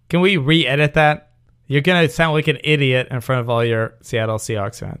Can we re-edit that? You're going to sound like an idiot in front of all your Seattle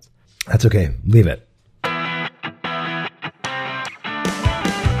Seahawks fans. That's okay. Leave it.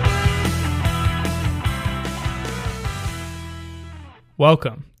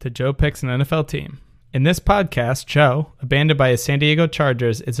 Welcome to Joe Picks an NFL Team. In this podcast, Joe, abandoned by his San Diego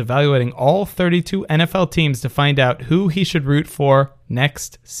Chargers, is evaluating all 32 NFL teams to find out who he should root for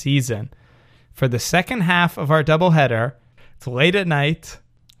next season. For the second half of our doubleheader, it's late at night,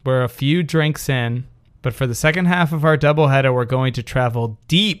 we're a few drinks in, but for the second half of our doubleheader, we're going to travel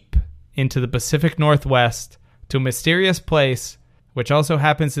deep into the Pacific Northwest to a mysterious place, which also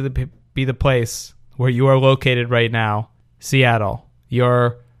happens to be the place where you are located right now, Seattle.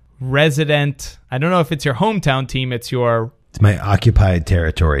 Your resident, I don't know if it's your hometown team, it's my occupied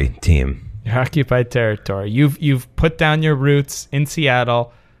territory team. Your occupied territory. You've put down your roots in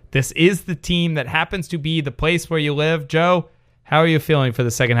Seattle. This is the team that happens to be the place where you live. Joe, how are you feeling for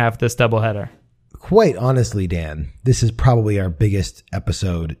the second half of this doubleheader? Quite honestly, Dan, this is probably our biggest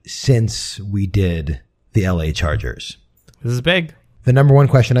episode since we did the LA Chargers. This is big. The number one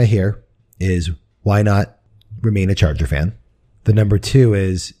question I hear is, why not remain a Charger fan? The number two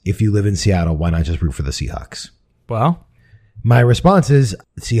is, if you live in Seattle, why not just root for the Seahawks? Well, my response is,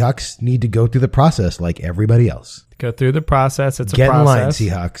 Seahawks need to go through the process like everybody else. Go through the process. It's Get a process. Get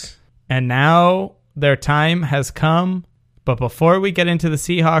in line, Seahawks. And now their time has come. But before we get into the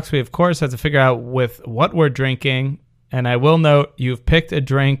Seahawks, we, of course, have to figure out with what we're drinking. And I will note, you've picked a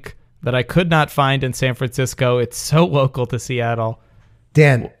drink that I could not find in San Francisco. It's so local to Seattle.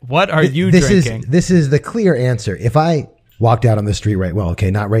 Dan, what are you drinking? This is the clear answer. If I walked out on the street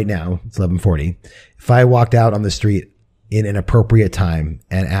not right now, it's 11:40. If I walked out on the street in an appropriate time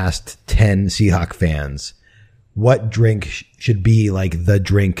and asked 10 Seahawk fans what drink should be like the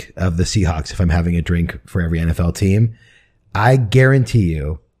drink of the Seahawks if I'm having a drink for every NFL team, I guarantee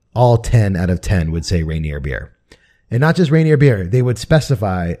you all 10 out of 10 would say Rainier beer. And not just Rainier beer, they would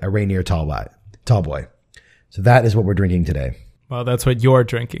specify a Rainier tall boy. So that is what we're drinking today. Well, that's what you're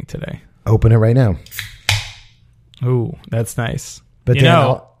drinking today. Open it right now. Ooh, that's nice. But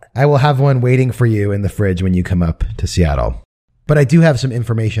Dan, I will have one waiting for you in the fridge when you come up to Seattle. But I do have some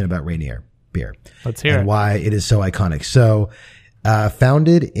information about Rainier beer. Let's hear it. And why it is so iconic. So,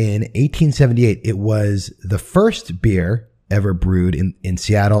 founded in 1878, it was the first beer ever brewed in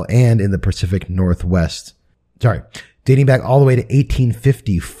Seattle and in the Pacific Northwest. Dating back all the way to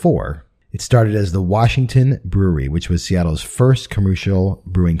 1854. It started as the Washington Brewery, which was Seattle's first commercial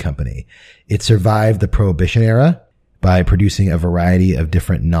brewing company. It survived the Prohibition era by producing a variety of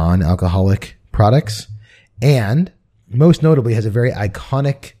different non-alcoholic products, and most notably has a very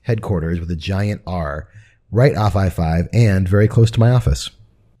iconic headquarters with a giant R right off I-5 and very close to my office.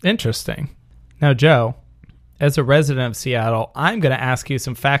 Interesting. Now, Joe, as a resident of Seattle, I'm going to ask you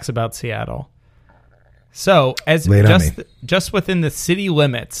some facts about Seattle. So, as just within the city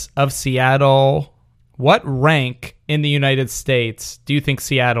limits of Seattle, what rank in the United States do you think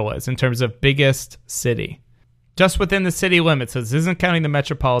Seattle is in terms of biggest city? Just within the city limits. So this isn't counting the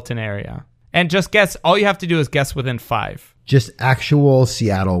metropolitan area. And just guess. All you have to do is guess within 5. Just actual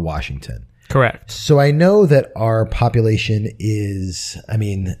Seattle, Washington. Correct. So I know that our population is,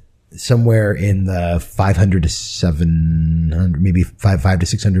 somewhere in the 500 to 700, maybe 5 to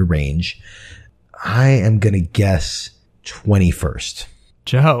 600 range. I am going to guess 21st.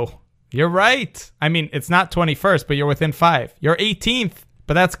 Joe, you're right. It's not 21st, but you're within 5. You're 18th,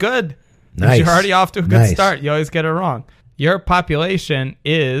 but that's good. Nice. You're already off to a good start. You always get it wrong. Your population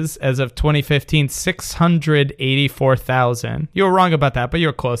is, as of 2015, 684,000. You were wrong about that, but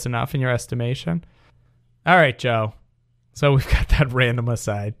you're close enough in your estimation. All right, Joe. So we've got that random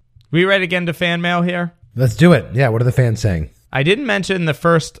aside. We ready to get into fan mail here? Let's do it. Yeah, what are the fans saying? I didn't mention the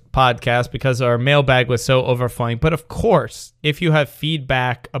first podcast because our mailbag was so overflowing. But of course, if you have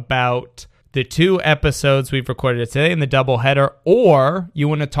feedback about the 2 episodes we've recorded today in the doubleheader, or you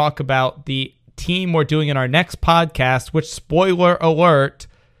want to talk about the team we're doing in our next podcast, which, spoiler alert,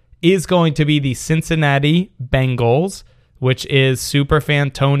 is going to be the Cincinnati Bengals, which is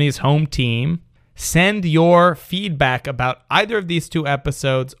Superfan Tony's home team, send your feedback about either of these 2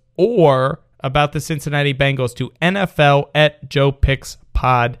 episodes or about the Cincinnati Bengals to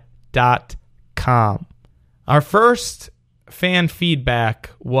NFL@joepickspod.com. Our first fan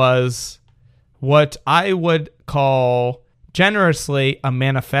feedback was what I would call generously a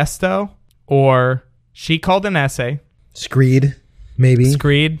manifesto, or she called an essay. Screed, maybe.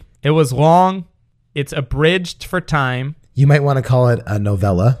 Screed. It was long. It's abridged for time. You might want to call it a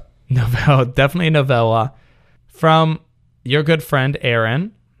novella. Novella, definitely a novella. From your good friend,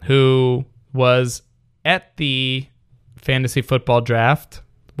 Aaron, who was at the fantasy football draft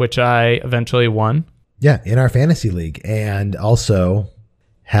which I eventually won. Yeah, in our fantasy league, and also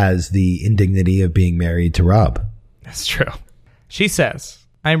has the indignity of being married to Rob. That's true. She says,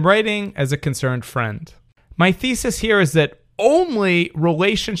 I'm writing as a concerned friend. My thesis here is that only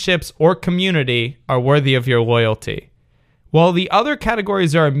relationships or community are worthy of your loyalty. While the other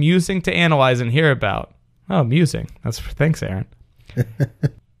categories are amusing to analyze and hear about. Oh, amusing. Thanks, Aaron.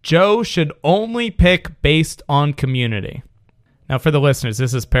 Joe should only pick based on community. Now, for the listeners,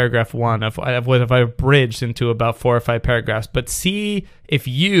 this is paragraph 1 of what I've bridged into about 4 or 5 paragraphs. But see if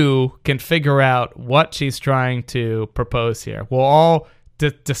you can figure out what she's trying to propose here. We'll all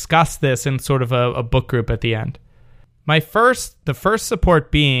discuss this in sort of a book group at the end. The first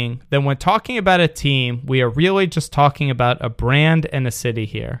support being that when talking about a team, we are really just talking about a brand and a city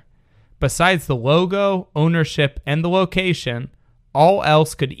here. Besides the logo, ownership, and the location, all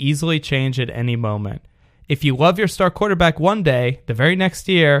else could easily change at any moment. If you love your star quarterback one day, the very next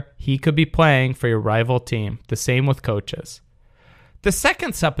year, he could be playing for your rival team. The same with coaches. The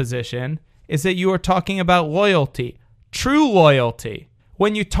second supposition is that you are talking about loyalty, true loyalty.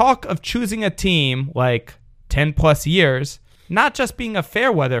 When you talk of choosing a team like 10 plus years, not just being a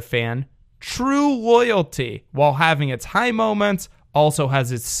fair weather fan, true loyalty, while having its high moments, also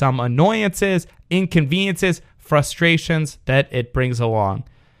has its some annoyances, inconveniences, frustrations that it brings along.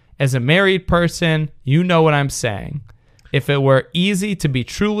 As a married person, you know what I'm saying. If it were easy to be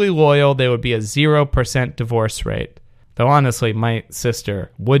truly loyal, there would be a 0% divorce rate. Though honestly, my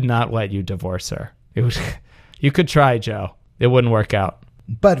sister would not let you divorce her. You could try, Joe. It wouldn't work out.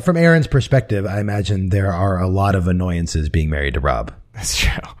 But from Aaron's perspective, I imagine there are a lot of annoyances being married to Rob. That's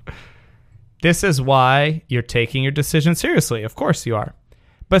true. This is why you're taking your decision seriously. Of course you are.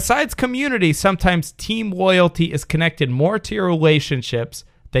 Besides community, sometimes team loyalty is connected more to your relationships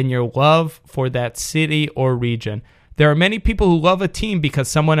than your love for that city or region. There are many people who love a team because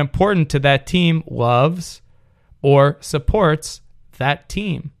someone important to that team loves or supports that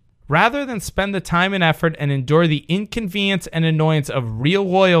team. Rather than spend the time and effort and endure the inconvenience and annoyance of real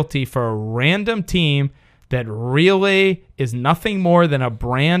loyalty for a random team that really is nothing more than a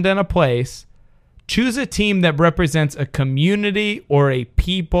brand and a place, choose a team that represents a community or a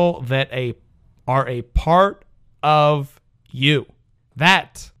people that are a part of you.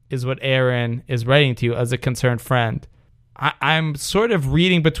 That is what Aaron is writing to you as a concerned friend. I'm sort of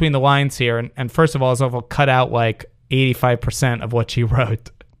reading between the lines here, and first of all, I'll cut out like 85% of what she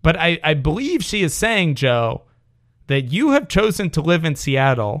wrote. But I believe she is saying, Joe, that you have chosen to live in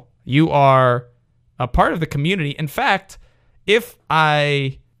Seattle. You are a part of the community. In fact, if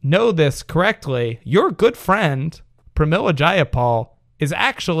I know this correctly, your good friend, Pramila Jayapal, is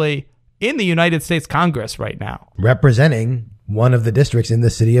actually in the United States Congress right now. Representing one of the districts in the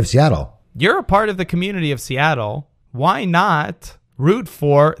city of Seattle. You're a part of the community of Seattle. Why not root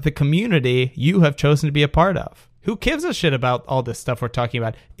for the community you have chosen to be a part of? Who gives a shit about all this stuff we're talking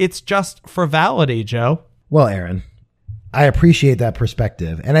about? It's just frivolity, Joe. Well, Aaron, I appreciate that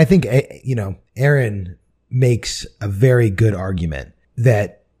perspective. And I think, Aaron makes a very good argument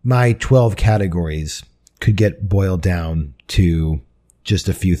that my 12 categories could get boiled down to just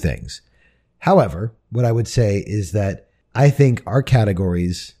a few things. However, what I would say is that I think our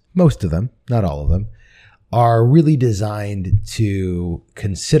categories, most of them, not all of them, are really designed to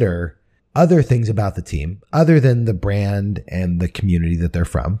consider other things about the team other than the brand and the community that they're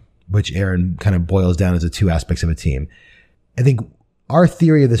from, which Aaron kind of boils down as the 2 aspects of a team. I think our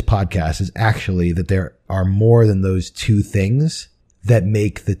theory of this podcast is actually that there are more than those 2 things that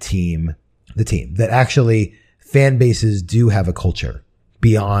make the team, that actually fan bases do have a culture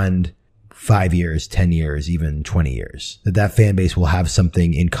beyond 5 years, 10 years, even 20 years, that fan base will have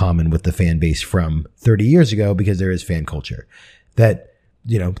something in common with the fan base from 30 years ago because there is fan culture, that,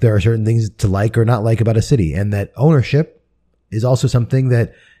 there are certain things to like or not like about a city, and that ownership is also something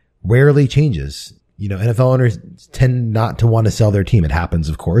that rarely changes. NFL owners tend not to want to sell their team. It happens,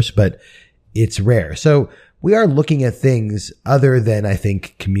 of course, but it's rare. So we are looking at things other than, I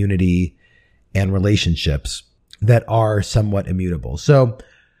think, community and relationships that are somewhat immutable. So,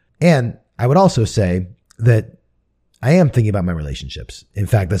 and I would also say that I am thinking about my relationships. In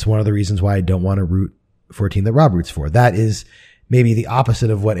fact, that's one of the reasons why I don't want to root for a team that Rob roots for. That is maybe the opposite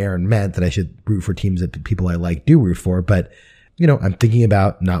of what Aaron meant, that I should root for teams that people I like do root for. But, I'm thinking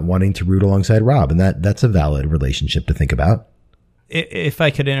about not wanting to root alongside Rob, and that's a valid relationship to think about. If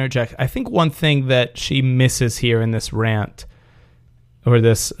I could interject, I think one thing that she misses here in this rant or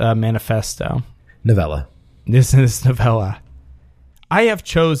this manifesto. Novella. This novella. I have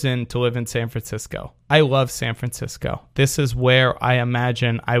chosen to live in San Francisco. I love San Francisco. This is where I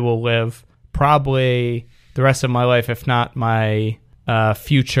imagine I will live probably the rest of my life, if not my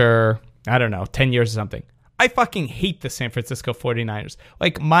future, I don't know, 10 years or something. I fucking hate the San Francisco 49ers.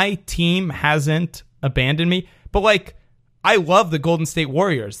 Like, my team hasn't abandoned me, but like, I love the Golden State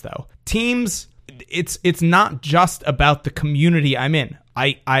Warriors though. Teams, it's not just about the community I'm in.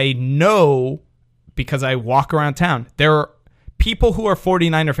 I know, because I walk around town, there are people who are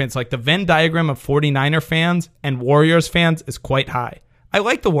 49er fans. Like, the Venn diagram of 49er fans and Warriors fans is quite high. I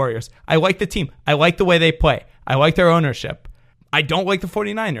like the Warriors. I like the team. I like the way they play. I like their ownership. I don't like the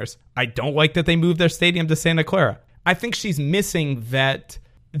 49ers. I don't like that they moved their stadium to Santa Clara. I think she's missing that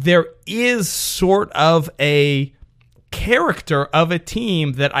there is sort of a character of a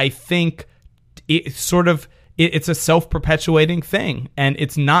team that I think it's a self-perpetuating thing, and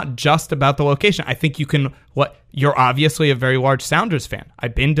it's not just about the location. I think you're obviously a very large Sounders fan.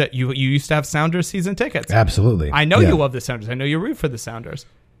 I've been to, you used to have Sounders season tickets. Absolutely. I know you love the Sounders. I know you root for the Sounders.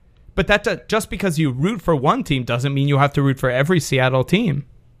 But just because you root for one team doesn't mean you have to root for every Seattle team.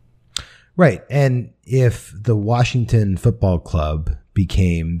 Right. And if the Washington Football Club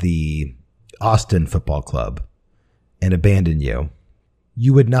became the Austin Football Club and abandoned you,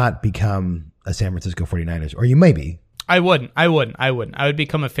 you would not become a San Francisco 49ers, or you may be. I wouldn't. I would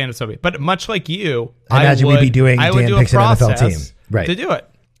become a fan of somebody. But much like you, I imagine we'd be doing Dan Picks an NFL team. Right. To do it.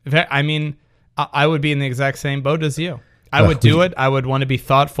 I mean, I would be in the exact same boat as you. I would do it. I would want to be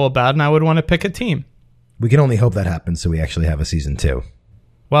thoughtful about it, and I would want to pick a team. We can only hope that happens so we actually have a season 2.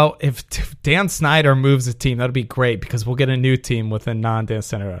 Well, if Dan Snyder moves a team, that'll be great, because we'll get a new team with a non-Dan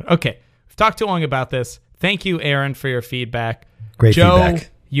Snyder. Okay, we've talked too long about this. Thank you, Aaron, for your feedback. Great Joe,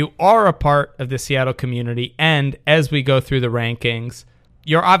 feedback. You are a part of the Seattle community, and as we go through the rankings,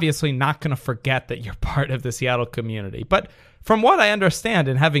 you're obviously not going to forget that you're part of the Seattle community. But from what I understand,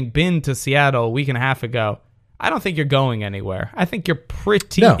 and having been to Seattle a week and a half ago, I don't think you're going anywhere. I think you're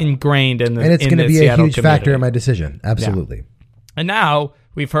pretty ingrained in the and it's going to be Seattle a huge community. factor in my decision. Absolutely. Yeah. And now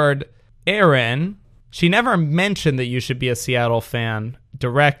we've heard Erin. She never mentioned that you should be a Seattle fan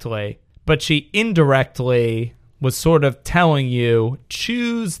directly, but she indirectly was sort of telling you,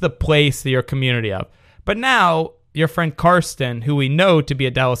 choose the place that you're community of. But now your friend Karsten, who we know to be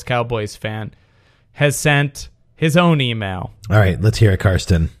a Dallas Cowboys fan, has sent his own email. All right, let's hear it,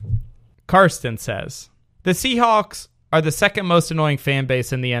 Karsten. Karsten says, the Seahawks are the second most annoying fan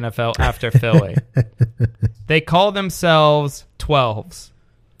base in the NFL after Philly. They call themselves 12s.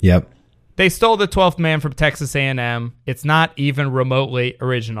 Yep. They stole the 12th man from Texas A&M. It's not even remotely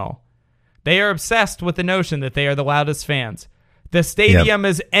original. They are obsessed with the notion that they are the loudest fans. The stadium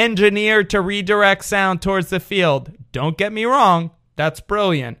is engineered to redirect sound towards the field. Don't get me wrong, that's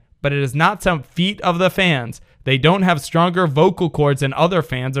brilliant, but it is not some feat of the fans. They don't have stronger vocal cords than other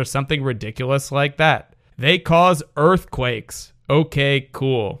fans or something ridiculous like that. They cause earthquakes. Okay,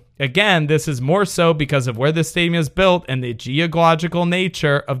 cool. Again, this is more so because of where the stadium is built and the geological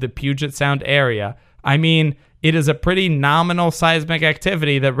nature of the Puget Sound area. I mean, it is a pretty nominal seismic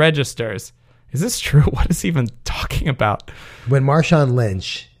activity that registers. Is this true? What is he even talking about? When Marshawn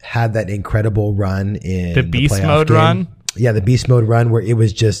Lynch had that incredible run in the Beast Mode run? Yeah, the Beast Mode run where it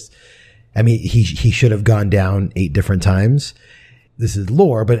was just, I mean, he should have gone down 8 different times. This is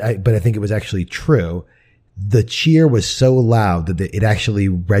lore, but I think it was actually true. The cheer was so loud that it actually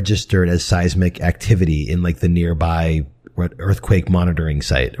registered as seismic activity in like the nearby earthquake monitoring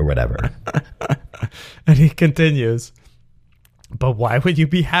site or whatever. And he continues, but why would you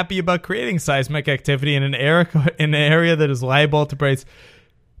be happy about creating seismic activity in an area that is liable to brace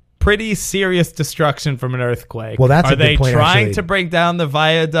pretty serious destruction from an earthquake? Well, that's a good point. Are they trying actually to bring down the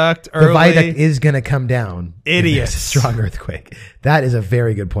viaduct early? The viaduct is going to come down. Idiots. A strong earthquake. That is a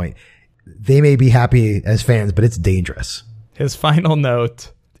very good point. They may be happy as fans, but it's dangerous. His final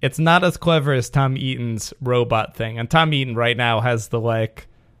note, it's not as clever as Tom Eaton's robot thing. And Tom Eaton right now has the line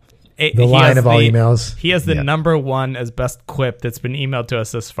of all emails. He has the number one as best quip that's been emailed to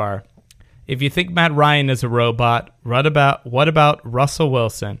us this far. If you think Matt Ryan is a robot, what about Russell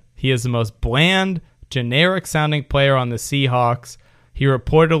Wilson? He is the most bland, generic-sounding player on the Seahawks. He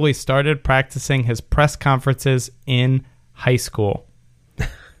reportedly started practicing his press conferences in high school.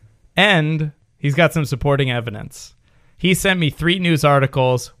 And he's got some supporting evidence. He sent me 3 news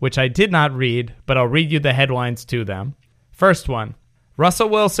articles, which I did not read, but I'll read you the headlines to them. First one, Russell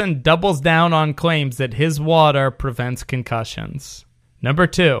Wilson doubles down on claims that his water prevents concussions. Number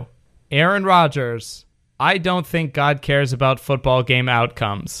 2, Aaron Rodgers, I don't think God cares about football game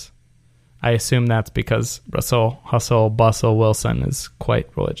outcomes. I assume that's because Russell Hustle Bustle Wilson is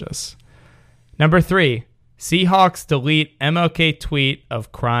quite religious. Number 3, Seahawks delete MLK tweet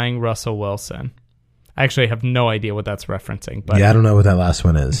of crying Russell Wilson. I actually have no idea what that's referencing. But yeah, I don't know what that last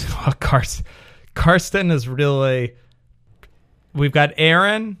one is. Karsten is really... we've got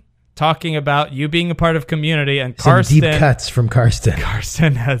Aaron talking about you being a part of community, and Some Karsten. deep cuts from Karsten.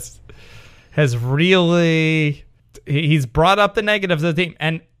 Karsten has really, he's brought up the negatives of the team.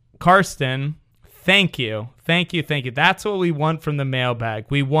 And Karsten, thank you. That's what we want from the mailbag.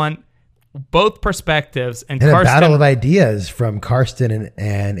 We want both perspectives. And a Karsten, battle of ideas from Karsten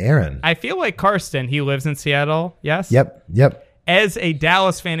and Aaron. I feel like Karsten, he lives in Seattle, yes? Yep. As a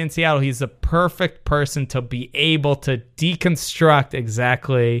Dallas fan in Seattle, he's the perfect person to be able to deconstruct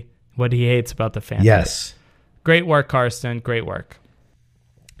exactly what he hates about the fan. Yes. Great work, Karsten. Great work.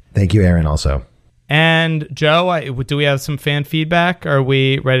 Thank you, Aaron, also. And Joe, do we have some fan feedback? Or are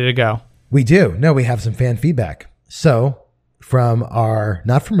we ready to go? We do. No, we have some fan feedback. So from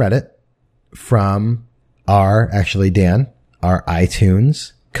not from Reddit, from Dan, our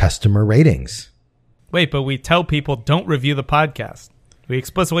iTunes customer ratings. Wait, but we tell people don't review the podcast. We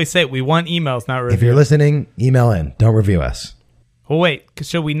explicitly say we want emails, not reviews. If you're listening, email in. Don't review us. Well, wait.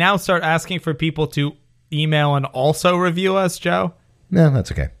 Should we now start asking for people to email and also review us, Joe? No,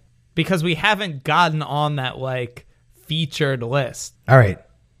 that's okay. Because we haven't gotten on that, featured list. All right.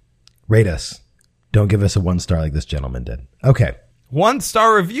 Rate us. Don't give us a 1-star like this gentleman did. Okay.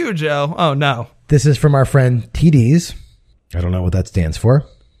 1-star review, Joe. Oh, no. This is from our friend TDs. I don't know what that stands for.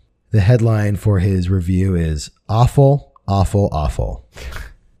 The headline for his review is awful, awful, awful.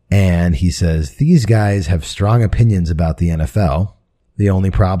 And he says, these guys have strong opinions about the NFL. The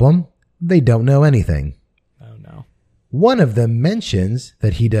only problem? They don't know anything. Oh, no. One of them mentions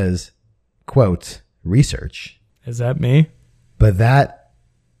that he does, quote, research. Is that me? But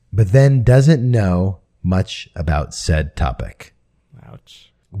then doesn't know much about said topic.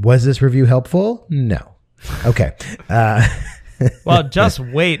 Ouch. Was this review helpful? No. Okay. Well, just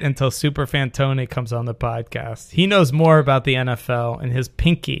wait until Superfan Tony comes on the podcast. He knows more about the NFL and his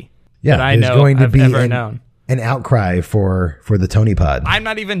pinky than I know I've ever known. An outcry for the Tony pod. I'm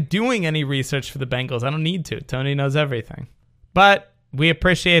not even doing any research for the Bengals. I don't need to. Tony knows everything. But we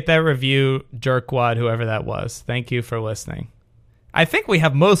appreciate that review, jerkwad, whoever that was. Thank you for listening. I think we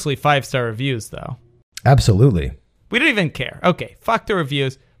have mostly 5-star reviews, though. Absolutely. We don't even care. Okay, fuck the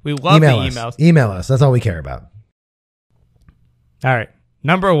reviews. We love the emails. Email us. That's all we care about. All right.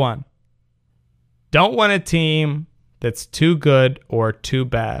 Number 1. Don't want a team that's too good or too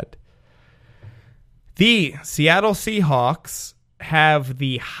bad. The Seattle Seahawks have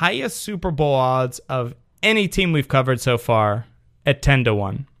the highest Super Bowl odds of any team we've covered so far at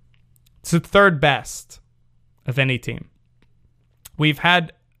 10-1. It's the third best of any team. We've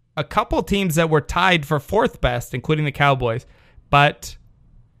had a couple teams that were tied for fourth best, including the Cowboys, but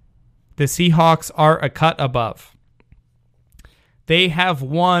the Seahawks are a cut above. They have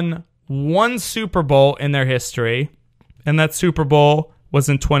won one Super Bowl in their history, and that Super Bowl was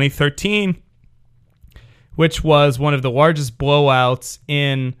in 2013, which was one of the largest blowouts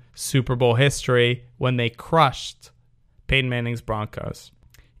in Super Bowl history when they crushed Peyton Manning's Broncos.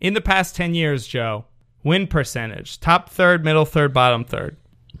 In the past 10 years, Joe, win percentage, top third, middle third, bottom third.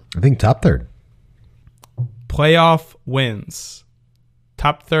 I think top third. Playoff wins,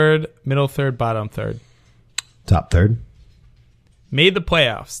 top third, middle third, bottom third. Top third. Made the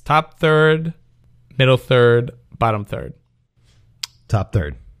playoffs, top third, middle third, bottom third. Top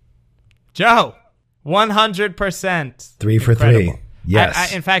third. Joe, 100%. 3 for Incredible. 3.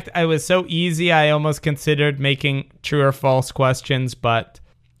 Yes. In fact, it was so easy, I almost considered making true or false questions, but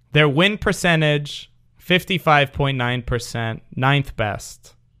their win percentage, 55.9%, ninth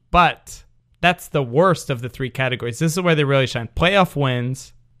best. But that's the worst of the 3 categories. This is where they really shine. Playoff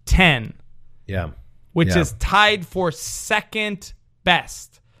wins, 10. Yeah. Which is tied for second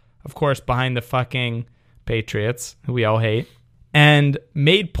best. Of course, behind the fucking Patriots, who we all hate. And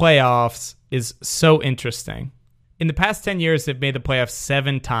made playoffs is so interesting. In the past 10 years, they've made the playoffs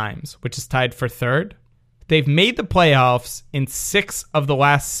 7 times, which is tied for third. They've made the playoffs in 6 of the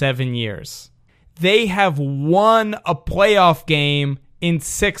last 7 years. They have won a playoff game in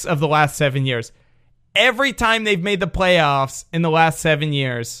 6 of the last 7 years. Every time they've made the playoffs in the last 7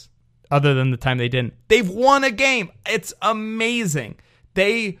 years, other than the time they didn't, they've won a game. It's amazing.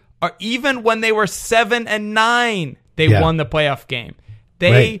 They are, even when they were 7-9, they won the playoff game.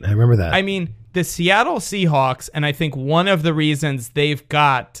 Right, I remember that. I mean, the Seattle Seahawks, and I think one of the reasons they've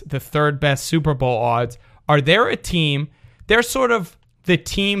got the third best Super Bowl odds are they're a team. They're sort of the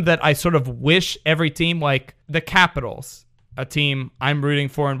team that I sort of wish every team, like the Capitals, a team I'm rooting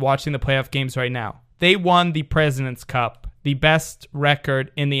for and watching the playoff games right now. They won the President's Cup, the best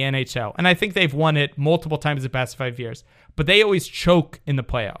record in the NHL. And I think they've won it multiple times the past 5 years. But they always choke in the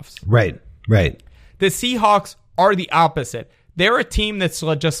playoffs. Right. The Seahawks are the opposite. They're a team that's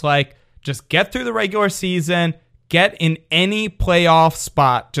just like, just get through the regular season, get in any playoff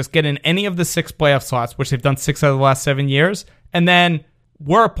spot, just get in any of the 6 playoff slots, which they've done 6 out of the last 7 years, and then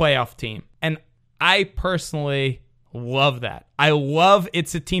we're a playoff team. And I personally love that. I love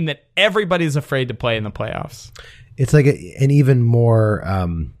it's a team that everybody's afraid to play in the playoffs. It's like an even more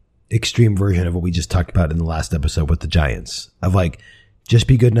extreme version of what we just talked about in the last episode with the Giants, of like, just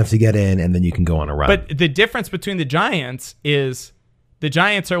be good enough to get in and then you can go on a run. But the difference between the Giants is the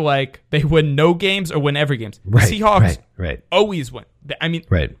Giants are like, they win no games or win every game. The Seahawks always win. I mean,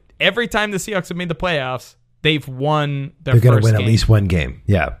 every time the Seahawks have made the playoffs, they've won their first game. They're going to win at least one game.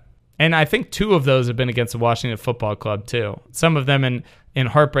 Yeah. And I think 2 of those have been against the Washington Football Club, too. Some of them in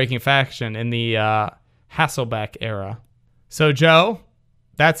heartbreaking fashion in the Hasselbeck era. So, Joe,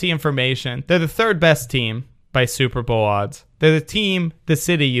 that's the information. They're the 3rd best team by Super Bowl odds. They're the team, the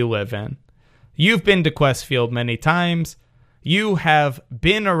city you live in. You've been to Qwest Field many times. You have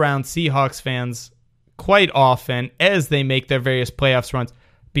been around Seahawks fans quite often as they make their various playoffs runs,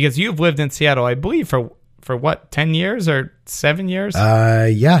 because you've lived in Seattle, I believe, for what, 10 years or 7 years?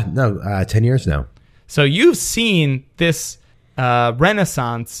 10 years now. So you've seen this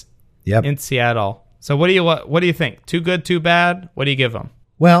renaissance in Seattle. So what do you think? Too good, too bad? What do you give them?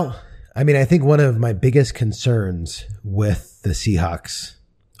 Well, I mean, I think one of my biggest concerns with the Seahawks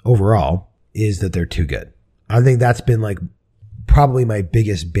overall is that they're too good. I think that's been like probably my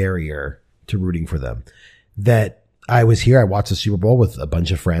biggest barrier to rooting for them. That I was here, I watched the Super Bowl with a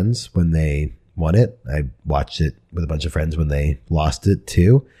bunch of friends when they won it. I watched it with a bunch of friends when they lost it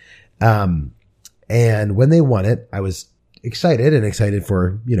too. And when they won it, I was excited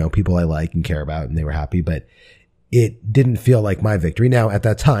for, people I like and care about, and they were happy, but it didn't feel like my victory. Now, at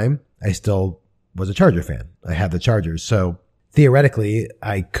that time, I still was a Charger fan. I had the Chargers. So theoretically,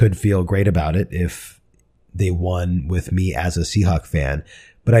 I could feel great about it if they won with me as a Seahawk fan.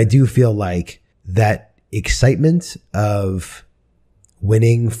 But I do feel like that excitement of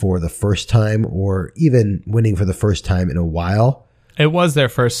winning for the first time, or even winning for the first time in a while. It was their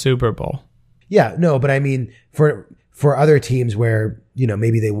first Super Bowl. Yeah, no, but I mean, for other teams where,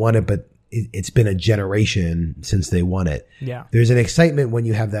 maybe they won it, but it's been a generation since they won it. Yeah. There's an excitement when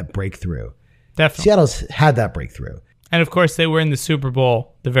you have that breakthrough. Definitely. Seattle's had that breakthrough. And of course, they were in the Super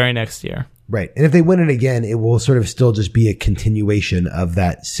Bowl the very next year. Right. And if they win it again, it will sort of still just be a continuation of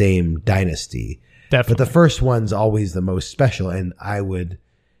that same dynasty. Definitely. But the first one's always the most special. And I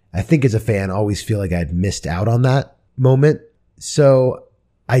think as a fan, always feel like I'd missed out on that moment. So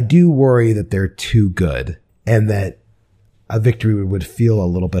I do worry that they're too good and that a victory would feel a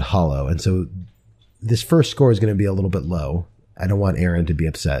little bit hollow. And so this first score is going to be a little bit low. I don't want Aaron to be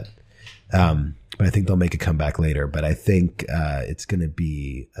upset. But I think they'll make a comeback later. But I think it's going to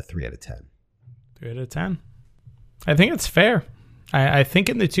be a 3 out of 10. 3 out of 10. I think it's fair. I think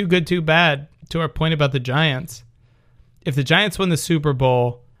in the too good, too bad, to our point about the Giants, if the Giants win the Super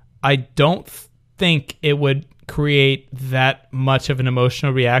Bowl, I don't think it would create that much of an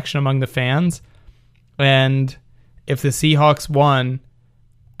emotional reaction among the fans. And if the Seahawks won,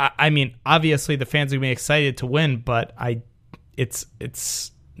 I mean, obviously the fans are going to be excited to win, but it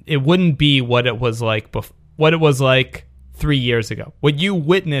wouldn't be what it was like what it was like 3 years ago. What you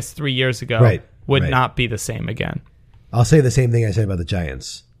witnessed 3 years ago would not be the same again. I'll say the same thing I said about the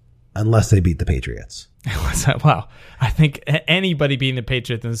Giants, unless they beat the Patriots. Wow. I think anybody beating the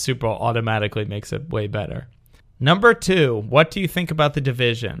Patriots in the Super Bowl automatically makes it way better. Number 2, what do you think about the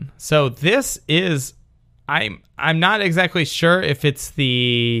division? So this is, I'm not exactly sure if it's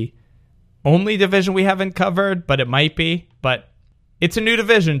the only division we haven't covered, but it might be. But it's a new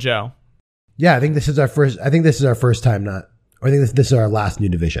division, Joe. Yeah, I think this is our first. I think this is our first time I think this is our last new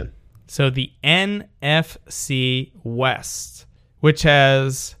division. So the NFC West, which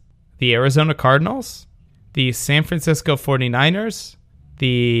has the Arizona Cardinals, the San Francisco 49ers,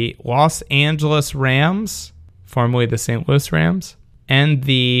 the Los Angeles Rams, formerly the St. Louis Rams, and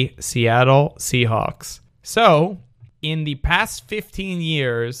the Seattle Seahawks. So in the past 15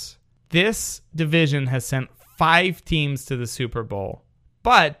 years, this division has sent 5 teams to the Super Bowl,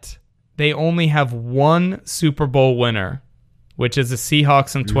 but they only have one Super Bowl winner, which is the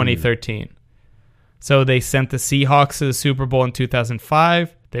Seahawks in 2013. So they sent the Seahawks to the Super Bowl in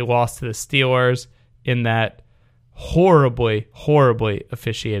 2005. They lost to the Steelers in that horribly, horribly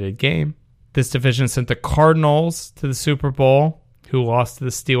officiated game. This division sent the Cardinals to the Super Bowl, who lost to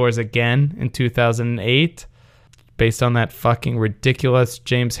the Steelers again in 2008, based on that fucking ridiculous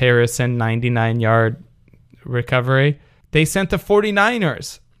James Harrison 99-yard recovery. They sent the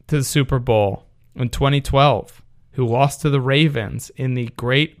 49ers to the Super Bowl in 2012, who lost to the Ravens in the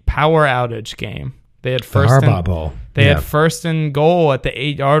great power outage game. They had first Harbaugh Bowl. They had first and goal at the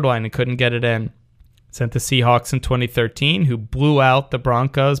 8-yard line and couldn't get it in. Sent the Seahawks in 2013, who blew out the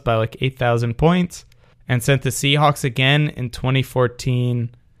Broncos by like 8,000 points. And sent the Seahawks again in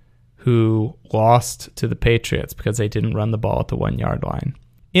 2014, who lost to the Patriots because they didn't run the ball at the 1-yard line.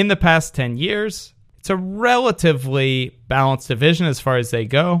 In the past 10 years, it's a relatively balanced division as far as they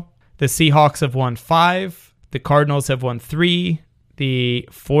go. The Seahawks have won 5. The Cardinals have won 3. The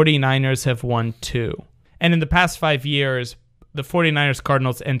 49ers have won 2. And in the past 5 years, the 49ers,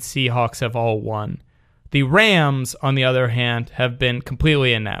 Cardinals, and Seahawks have all won. The Rams, on the other hand, have been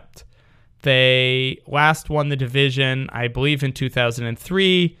completely inept. They last won the division, I believe, in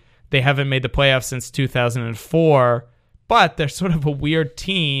 2003. They haven't made the playoffs since 2004, but they're sort of a weird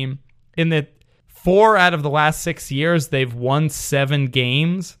team in that 4 out of the last 6 years, they've won 7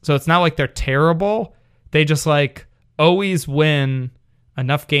 games. So it's not like they're terrible. They just like always win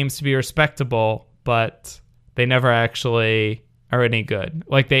enough games to be respectable, but they never actually are any good.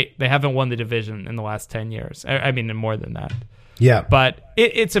 Like they haven't won the division in the last 10 years. I mean, more than that. Yeah. But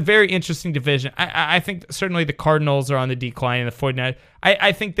it's a very interesting division. I think certainly the Cardinals are on the decline and the 49ers.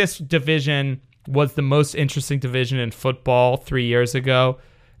 I think this division was the most interesting division in football 3 years ago.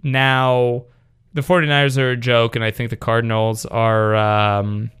 Now, the 49ers are a joke, and I think the Cardinals are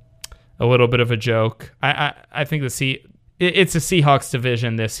a little bit of a joke. I think it's a Seahawks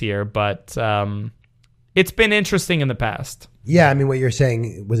division this year, but it's been interesting in the past. Yeah, I mean, what you're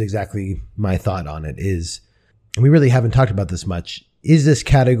saying was exactly my thought on it is, and we really haven't talked about this much, is this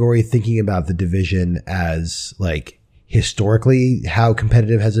category thinking about the division as like historically, how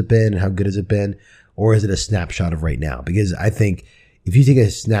competitive has it been and how good has it been? Or is it a snapshot of right now? Because I think if you take a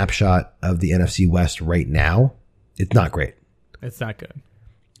snapshot of the NFC West right now, it's not great. It's not good.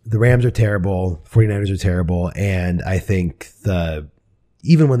 The Rams are terrible. 49ers are terrible. And I think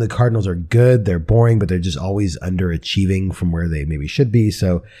even when the Cardinals are good, they're boring, but they're just always underachieving from where they maybe should be.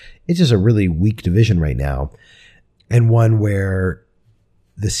 So it's just a really weak division right now. And one where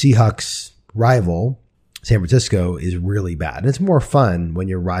the Seahawks rival, San Francisco, is really bad. And it's more fun when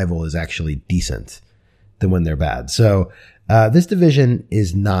your rival is actually decent than when they're bad. So this division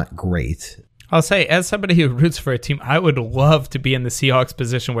is not great. I'll say, as somebody who roots for a team, I would love to be in the Seahawks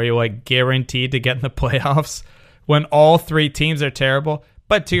position where you're like guaranteed to get in the playoffs when all 3 teams are terrible.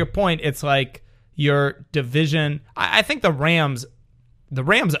 But to your point, it's like your division. I think the Rams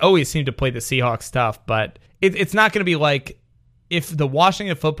always seem to play the Seahawks tough, but it's not going to be like if the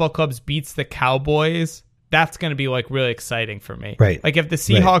Washington Football Club beats the Cowboys, that's going to be like really exciting for me. Right. Like if the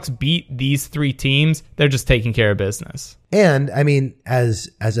Seahawks beat these 3 teams, they're just taking care of business. And I mean, as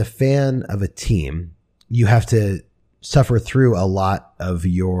a fan of a team, you have to suffer through a lot of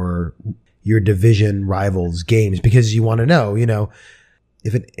your division rivals games because you want to know,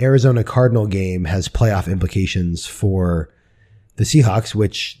 if an Arizona Cardinal game has playoff implications for the Seahawks,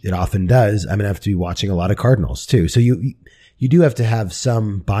 which it often does, I'm going to have to be watching a lot of Cardinals too. So you do have to have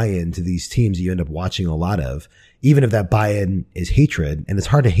some buy-in to these teams that you end up watching a lot of, even if that buy-in is hatred. And it's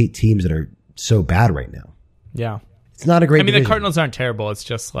hard to hate teams that are so bad right now. Yeah. It's not a great division. The Cardinals aren't terrible. It's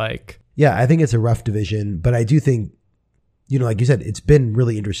just like... Yeah, I think it's a rough division, but I do think, like you said, it's been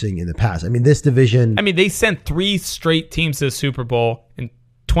really interesting in the past. I mean, this division... they sent 3 straight teams to the Super Bowl in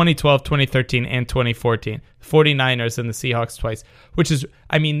 2012, 2013, and 2014. 49ers and the Seahawks twice, which is,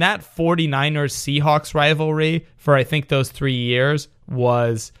 that 49ers-Seahawks rivalry for, I think, those 3 years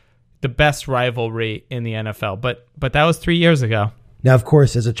was the best rivalry in the NFL. But that was 3 years ago. Now, of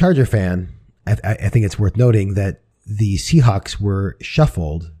course, as a Charger fan, I think it's worth noting that the Seahawks were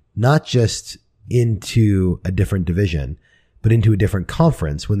shuffled not just into a different division, but into a different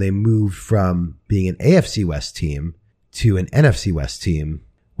conference when they moved from being an AFC West team to an NFC West team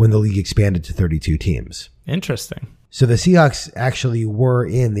when the league expanded to 32 teams. Interesting. So the Seahawks actually were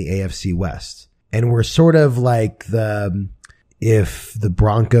in the AFC West and were sort of like if the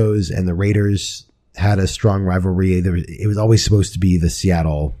Broncos and the Raiders had a strong rivalry, it was always supposed to be the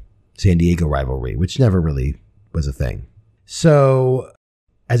Seattle-San Diego rivalry, which never really was a thing. So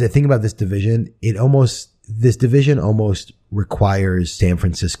as I think about this division, this division almost requires San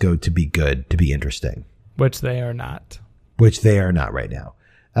Francisco to be good, to be interesting. Which they are not. Which they are not right now.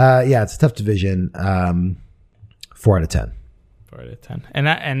 Yeah, it's a tough division. 4 out of 10. 4 out of 10.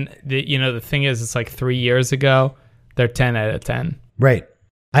 And the thing is, it's like 3 years ago, they're 10 out of 10. Right.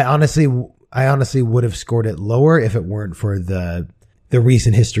 I honestly would have scored it lower if it weren't for the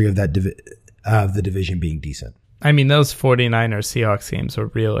recent history of that of the division being decent. Those 49ers Seahawks games were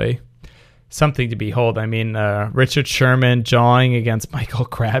really something to behold. Richard Sherman jawing against Michael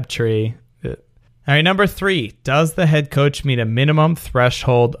Crabtree. All right, number 3. Does the head coach meet a minimum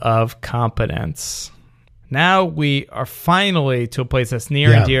threshold of competence? Now we are finally to a place that's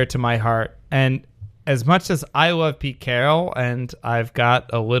near and dear to my heart. And as much as I love Pete Carroll, and I've got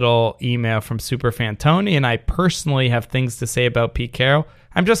a little email from Superfan Tony, and I personally have things to say about Pete Carroll,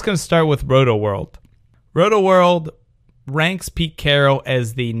 I'm just going to start with RotoWorld. RotoWorld ranks Pete Carroll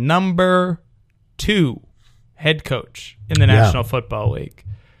as the number 2 head coach in the National Football League.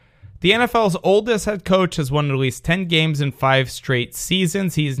 The NFL's oldest head coach has won at least 10 games in 5 straight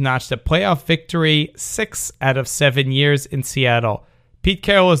seasons. He's notched a playoff victory 6 out of 7 years in Seattle. Pete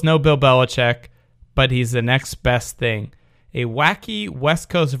Carroll is no Bill Belichick, but he's the next best thing. A wacky West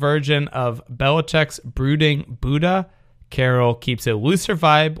Coast version of Belichick's brooding Buddha, Carroll keeps a looser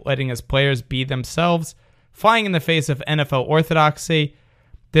vibe, letting his players be themselves, flying in the face of NFL orthodoxy.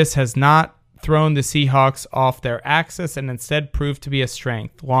 This has not thrown the Seahawks off their axis and instead proved to be a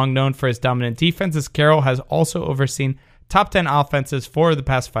strength. Long known for his dominant defenses, Carroll has also overseen top 10 offenses for the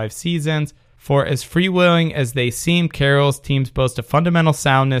past 5 seasons. For as freewheeling as they seem, Carroll's teams boast a fundamental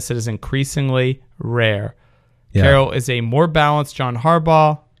soundness that is increasingly rare. Yeah. Carroll is a more balanced John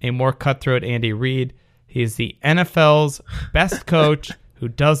Harbaugh, a more cutthroat Andy Reid. He is the NFL's best coach who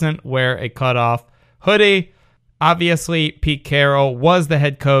doesn't wear a cutoff hoodie. Obviously, Pete Carroll was the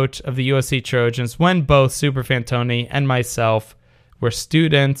head coach of the USC Trojans when both Superfan Tony and myself were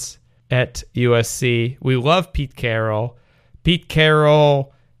students at USC. We love Pete Carroll. Pete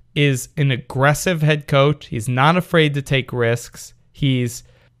Carroll is an aggressive head coach. He's not afraid to take risks. He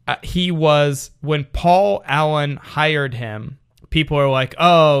was, when Paul Allen hired him, people are like,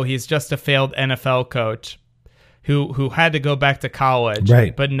 oh, he's just a failed NFL coach who had to go back to college.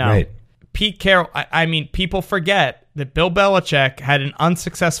 Right. But no. Right. Pete Carroll, I mean, people forget that Bill Belichick had an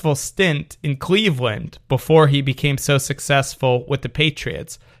unsuccessful stint in Cleveland before he became so successful with the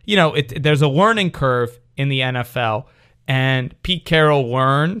Patriots. You know, there's a learning curve in the NFL, and Pete Carroll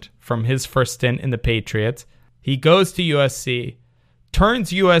learned from his first stint in the Patriots. He goes to USC,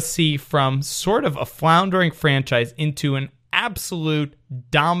 turns USC from sort of a floundering franchise into an absolute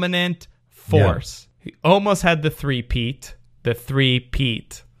dominant force. Yeah. He almost had the three-peat,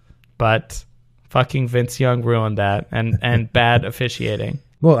 but fucking Vince Young ruined that, and bad officiating.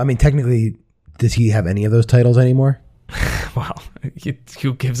 Well, I mean, technically, does he have any of those titles anymore? Well,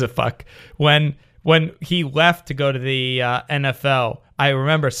 who gives a fuck? When he left to go to the NFL, I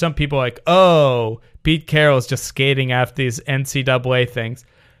remember some people like, oh, Pete Carroll's just skating after these NCAA things.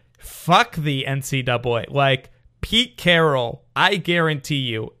 Fuck the NCAA. Like, Pete Carroll, I guarantee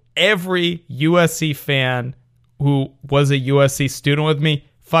you, every USC fan who was a USC student with me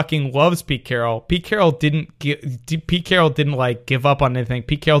fucking loves Pete Carroll. Pete Carroll didn't like give up on anything.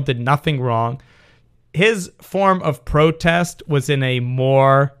 Pete Carroll did nothing wrong. His form of protest was in a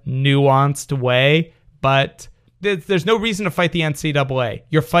more nuanced way, but there's no reason to fight the NCAA.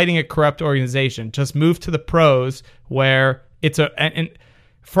 You're fighting a corrupt organization. Just move to the pros where it's and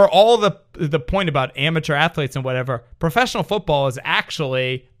for all the point about amateur athletes and whatever, professional football is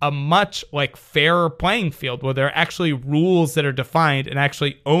actually a much like fairer playing field where there are actually rules that are defined and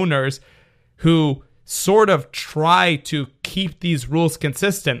actually owners who sort of try to keep these rules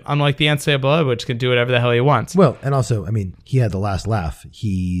consistent, unlike the NCAA, which can do whatever the hell he wants. Well, and also, I mean, he had the last laugh.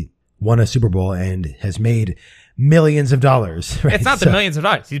 He won a Super Bowl and has made millions of dollars. Right? It's not the millions of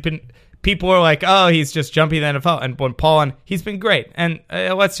dollars. People are like, oh, he's just jumping the NFL. And when he's been great. And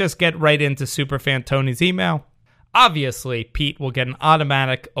let's just get right into Superfan Tony's email. Obviously, Pete will get an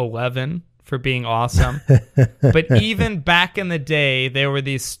automatic 11 for being awesome. But even back in the day, there were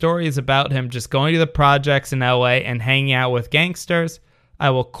these stories about him just going to the projects in LA and hanging out with gangsters.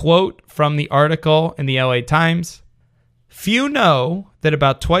 I will quote from the article in the LA Times. Few know that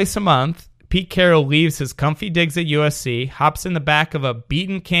about twice a month, Pete Carroll leaves his comfy digs at USC, hops in the back of a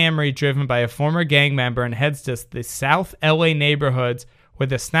beaten Camry driven by a former gang member, and heads to the South LA neighborhoods where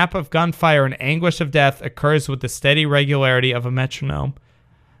the snap of gunfire and anguish of death occurs with the steady regularity of a metronome.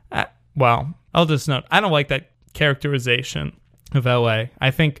 Well, I'll just note, I don't like that characterization of LA.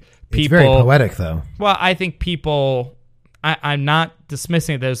 I think people... It's very poetic, though. Well, I think people... I'm not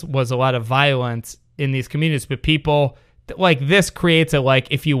dismissing there was a lot of violence in these communities, but people... Like, this creates a, like,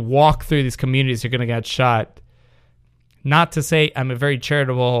 if you walk through these communities, you're going to get shot. Not to say I'm a very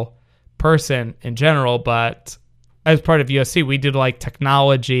charitable person in general, but as part of USC, we did, like,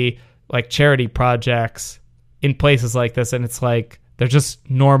 technology, like, charity projects in places like this, and it's like, they're just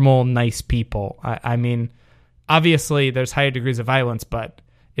normal, nice people. I mean, obviously, there's higher degrees of violence, but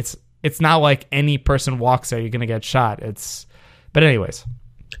it's not like any person walks there, you're going to get shot. But anyways...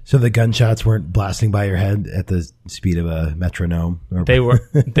 So the gunshots weren't blasting by your head at the speed of a metronome? They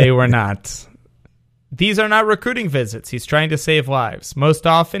were not. These are not recruiting visits. He's trying to save lives. Most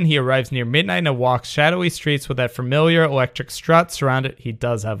often, he arrives near midnight and walks shadowy streets with that familiar electric strut surrounded. He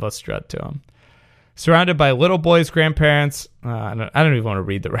does have a strut to him. surrounded by little boys, grandparents. I don't even want to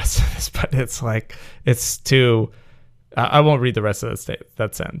read the rest of this, but it's like, it's too, I won't read the rest of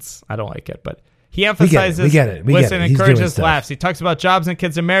that sentence. I don't like it, but he emphasizes, we get it. listen, encourages laughs. He talks about jobs and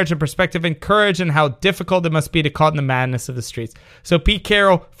kids and marriage and perspective and courage and how difficult it must be to caught in the madness of the streets. So Pete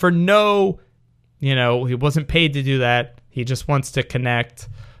Carroll, for he wasn't paid to do that. He just wants to connect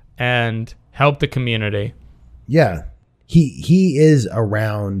and help the community. Yeah. He is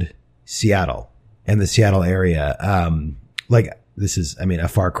around Seattle and the Seattle area. This is, a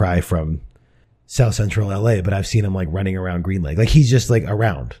far cry from South Central LA, but I've seen him like running around Green Lake. Like he's just like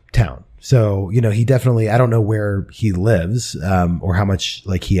around town. So, he definitely, I don't know where he lives, or how much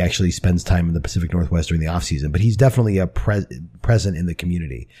like he actually spends time in the Pacific Northwest during the off season, but he's definitely a present in the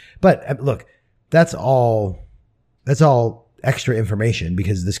community. But look, that's all extra information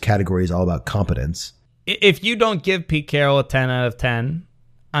because this category is all about competence. If you don't give Pete Carroll a 10 out of 10,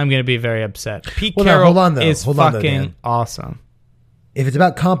 I'm going to be very upset. Pete Carroll is fucking awesome. If it's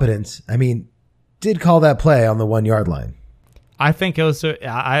about competence, did call that play on the 1 yard line. I think it was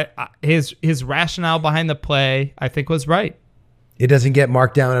his rationale behind the play, I think, was right. It doesn't get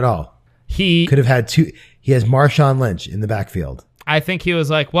marked down at all. He could have had two. He has Marshawn Lynch in the backfield. I think he was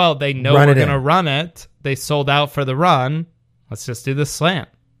like, well, they know we're going to run it. They sold out for the run. Let's just do the slant.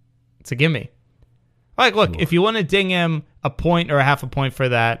 It's a gimme. Like, look, if you want to ding him a point or a half a point for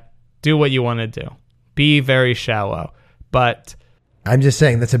that, do what you want to do. Be very shallow. But I'm just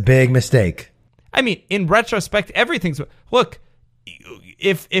saying that's a big mistake. In retrospect, everything's... Look,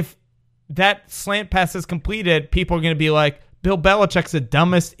 if that slant pass is completed, people are going to be like, Bill Belichick's the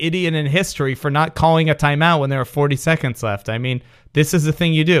dumbest idiot in history for not calling a timeout when there are 40 seconds left. This is the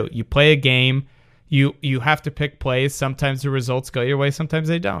thing you do. You play a game. You have to pick plays. Sometimes the results go your way. Sometimes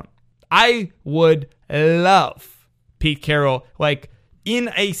they don't. I would love Pete Carroll, like, in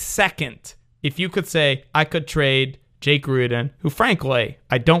a second, if you could say, I could trade Jake Gruden, who, frankly,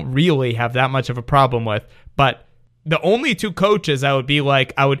 I don't really have that much of a problem with, but the only two coaches I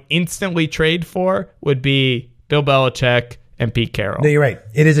would instantly trade for would be Bill Belichick and Pete Carroll. No, you're right.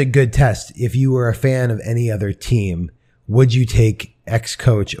 It is a good test. If you were a fan of any other team, would you take X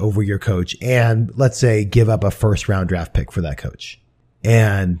coach over your coach and, let's say, give up a first-round draft pick for that coach?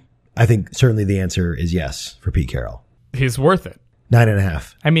 And I think certainly the answer is yes for Pete Carroll. He's worth it.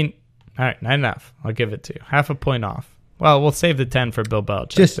 9.5. All right, 9.5. I'll give it to you. Half a point off. Well, we'll save the 10 for Bill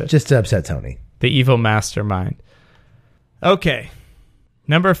Belichick. Just to upset Tony. The evil mastermind. Okay.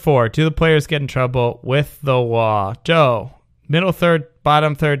 Number 4. Do the players get in trouble with the law? Joe, middle third,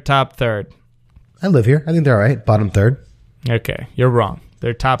 bottom third, top third. I live here. I think they're all right. Bottom third. Okay. You're wrong.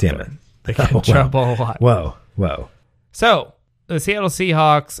 They're top third. They get in trouble a lot. Whoa. So, the Seattle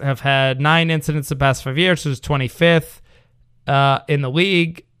Seahawks have had 9 incidents the past 5 years, which is 25th in the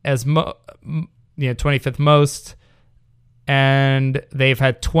league, as 25th most. And they've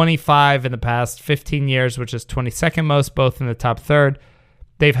had 25 in the past 15 years, which is 22nd most, both in the top third.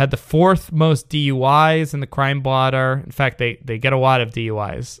 They've had the 4th most DUIs in the crime blotter. In fact, they get a lot of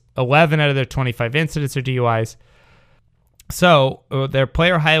DUIs. 11 out of their 25 incidents are DUIs. So their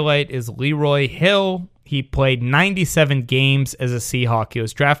player highlight is Leroy Hill. He played 97 games as a Seahawk. He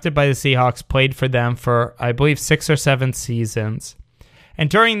was drafted by the Seahawks, played for them for, I believe, 6 or 7 seasons. And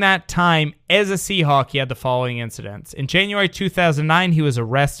during that time, as a Seahawk, he had the following incidents. In January 2009, he was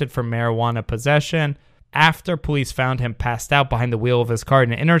arrested for marijuana possession after police found him passed out behind the wheel of his car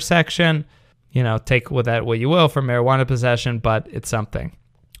in an intersection. Take with that what you will for marijuana possession, but it's something.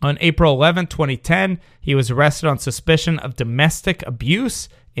 On April 11, 2010, he was arrested on suspicion of domestic abuse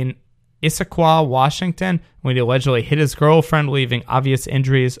in Issaquah, Washington, when he allegedly hit his girlfriend, leaving obvious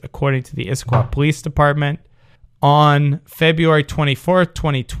injuries, according to the Issaquah Police Department. On February 24th,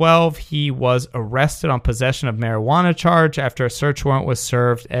 2012, he was arrested on possession of marijuana charge after a search warrant was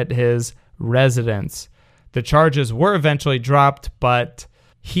served at his residence. The charges were eventually dropped, but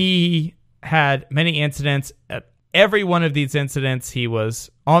he had many incidents. At every one of these incidents, he was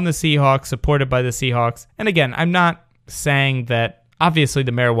on the Seahawks, supported by the Seahawks. And again, I'm not saying that obviously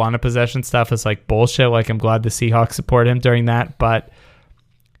the marijuana possession stuff is like bullshit. Like, I'm glad the Seahawks support him during that, but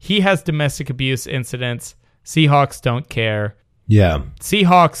he has domestic abuse incidents. Seahawks don't care. Yeah.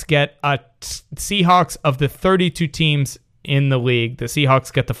 Seahawks of the 32 teams in the league, the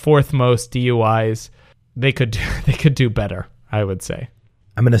Seahawks get the 4th most DUIs. They could do better, I would say.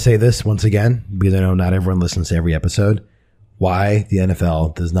 I'm going to say this once again, because I know not everyone listens to every episode. Why the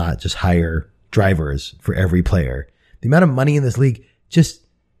NFL does not just hire drivers for every player. The amount of money in this league, just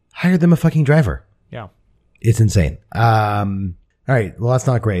hire them a fucking driver. Yeah. It's insane. All right. Well, that's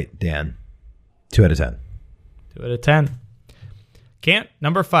not great, Dan. 2 out of 10. 2 out of 10.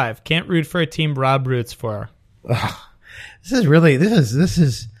 Number 5. Can't root for a team Rob roots for. This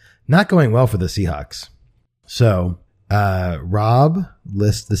is not going well for the Seahawks. So, Rob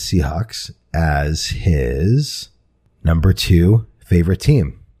lists the Seahawks as his number 2 favorite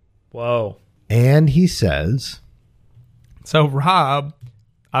team. Whoa. And he says, so Rob,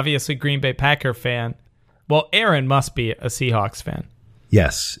 obviously Green Bay Packer fan. Well, Aaron must be a Seahawks fan.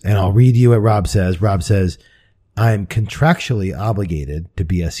 yes. And I'll read you what Rob says. Rob says, I'm contractually obligated to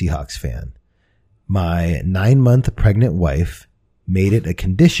be a Seahawks fan. My 9-month pregnant wife made it a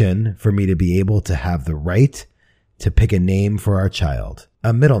condition for me to be able to have the right to pick a name for our child,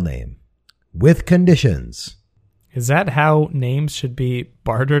 a middle name, with conditions. Is that how names should be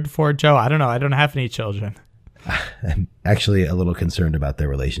bartered for, Joe? I don't know. I don't have any children. I'm actually a little concerned about their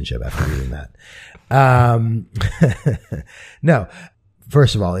relationship after reading that. No,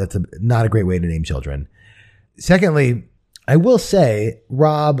 first of all, it's not a great way to name children. Secondly, I will say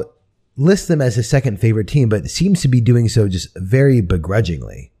Rob lists them as his second favorite team, but seems to be doing so just very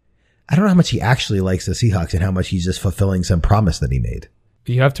begrudgingly. I don't know how much he actually likes the Seahawks and how much he's just fulfilling some promise that he made.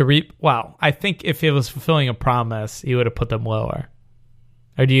 You have to read. Wow. I think if it was fulfilling a promise, he would have put them lower.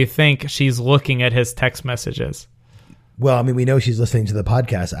 Or do you think she's looking at his text messages? Well, I mean, we know she's listening to the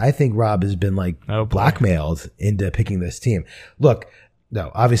podcast. I think Rob has been blackmailed into picking this team. Look,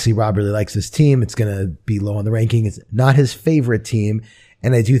 no, obviously Rob really likes this team. It's going to be low on the ranking. It's not his favorite team.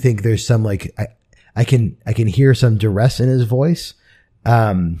 And I do think there's some I can hear some duress in his voice.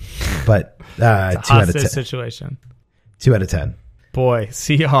 But 2 out of 10 situation. 2 out of 10. Boy,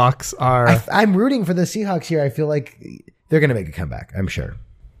 Seahawks are. I'm rooting for the Seahawks here. I feel like they're going to make a comeback. I'm sure.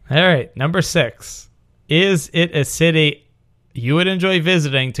 All right. Number 6. Is it a city you would enjoy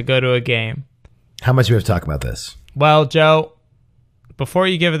visiting to go to a game? How much do we have to talk about this? Well, Joe, before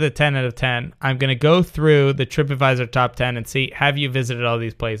you give it a 10 out of 10, I'm going to go through the TripAdvisor top 10 and see, have you visited all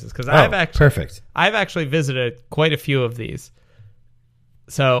these places? Because I've actually visited quite a few of these.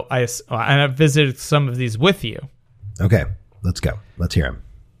 So I've visited some of these with you. Okay, let's go. Let's hear them.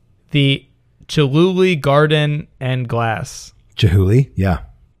 The Chihuly Garden and Glass. Chihuly, yeah.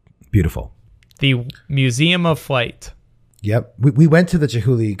 Beautiful. The Museum of Flight. Yep. We went to the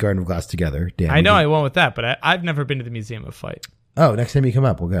Chihuly Garden of Glass together. Dan, I know I went with that, but I've never been to the Museum of Flight. Oh, next time you come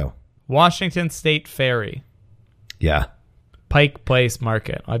up, we'll go. Washington State Ferry. Yeah. Pike Place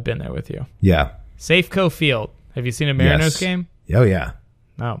Market. I've been there with you. Yeah. Safeco Field. Have you seen a Mariners game? Oh, yeah.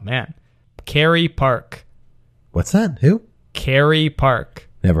 Oh, man. Cary Park. What's that? Who? Cary Park.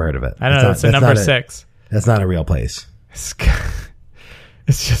 Never heard of it. I don't know. It's a number 6. That's not a real place. It's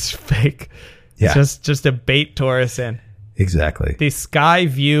just fake. Yeah. It's just a bait tourist in. Exactly. The Sky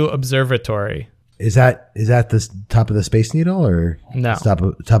View Observatory. Is that the top of the Space Needle or no? Top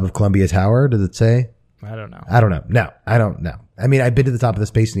of Columbia Tower? Does it say? I don't know. No, I don't know. I mean, I've been to the top of the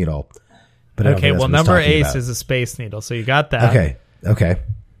Space Needle, but okay. Well, number 8 is a Space Needle, so you got that. Okay.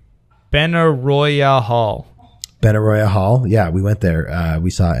 Benaroya Hall. Benaroya Hall. Yeah, we went there.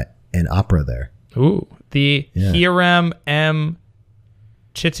 We saw an opera there. Ooh, the Hiram M.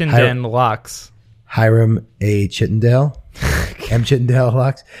 Chittenden Locks. Hiram A. Chittendale. M. Chittendale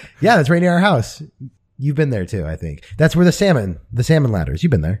Locks. Yeah, that's right near our house. You've been there too, I think. That's where the salmon ladders. You've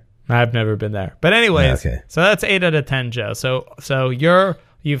been there. I've never been there. But anyways, So that's 8 out of 10, Joe. So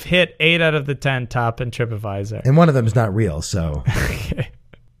you've hit 8 out of the 10 top in TripAdvisor. And one of them is not real, so. Okay.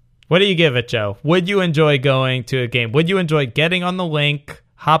 What do you give it, Joe? Would you enjoy going to a game? Would you enjoy getting on the link,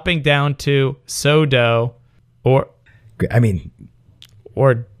 hopping down to Sodo, or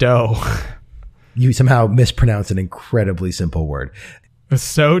dough? You somehow mispronounced an incredibly simple word.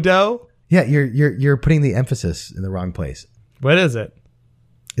 Sodo? Yeah, you're putting the emphasis in the wrong place. What is it?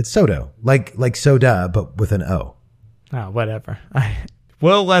 It's Sodo, like soda, but with an O. Oh, whatever.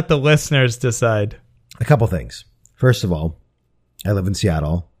 We'll let the listeners decide. A couple things. First of all, I live in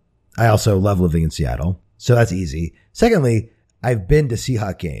Seattle. I also love living in Seattle, so that's easy. Secondly, I've been to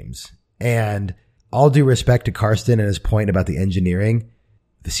Seahawk games, and all due respect to Karsten and his point about the engineering,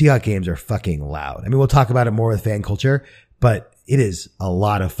 the Seahawk games are fucking loud. I mean, we'll talk about it more with fan culture, but it is a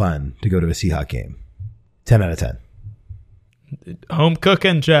lot of fun to go to a Seahawk game. 10 out of 10. Home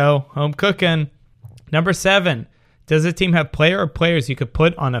cooking, Joe. Home cooking. Number 7. Does a team have player or players you could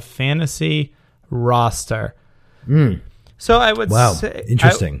put on a fantasy roster? So I would say...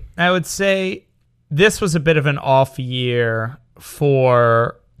 Interesting. I would say this was a bit of an off year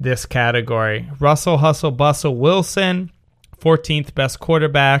for this category. Russell Hustle Bustle Wilson, 14th best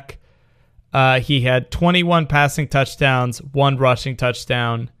quarterback. He had 21 passing touchdowns, 1 rushing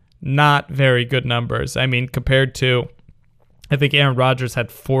touchdown. Not very good numbers. I mean, compared to... I think Aaron Rodgers had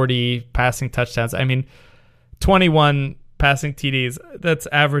 40 passing touchdowns. I mean, 21 passing TDs. That's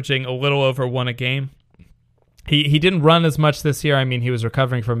averaging a little over 1 a game. He didn't run as much this year. I mean, he was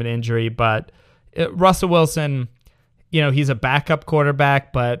recovering from an injury, but Russell Wilson, he's a backup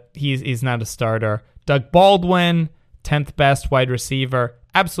quarterback, but he's not a starter. Doug Baldwin, 10th best wide receiver,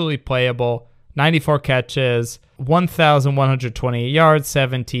 absolutely playable. 94 catches, 1,128 yards,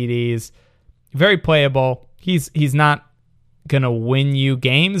 7 TDs. Very playable. He's not going to win you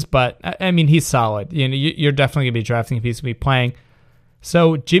games, but I mean, he's solid. You're definitely going to be drafting if he's going to be playing.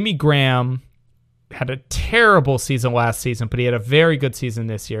 So Jimmy Graham had a terrible season last season, but he had a very good season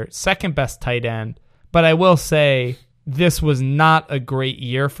this year. Second best tight end. But I will say this was not a great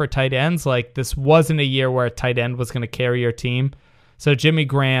year for tight ends. Like, this wasn't a year where a tight end was going to carry your team. So Jimmy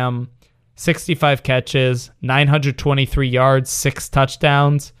Graham, 65 catches, 923 yards, 6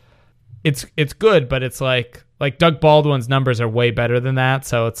 touchdowns. It's good, but it's like Doug Baldwin's numbers are way better than that.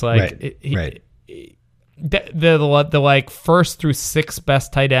 So it's like right. The like first through 6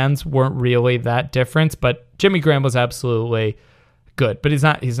 best tight ends weren't really that difference, but Jimmy Graham was absolutely good, but he's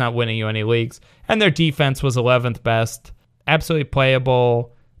not winning you any leagues. And their defense was 11th best, absolutely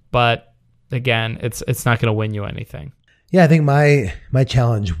playable, but again, it's not going to win you anything. Yeah, I think my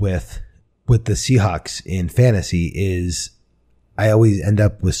challenge with the Seahawks in fantasy is I always end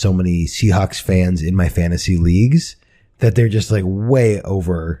up with so many Seahawks fans in my fantasy leagues that they're just like way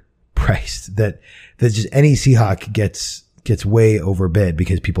overpriced. That just any Seahawk gets way overbid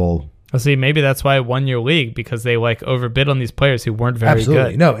because people. Well, see, maybe that's why I won your league, because they like overbid on these players who weren't very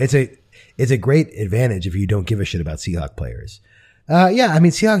absolutely good. No, it's a great advantage if you don't give a shit about Seahawk players. Yeah, I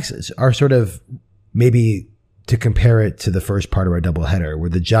mean, Seahawks are sort of, maybe to compare it to the first part of our doubleheader, where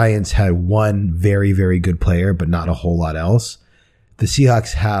the Giants had one very, very good player, but not a whole lot else. The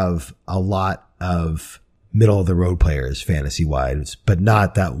Seahawks have a lot of middle of the road players fantasy wise, but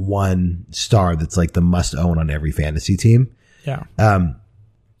not that one star that's like the must own on every fantasy team. Yeah. And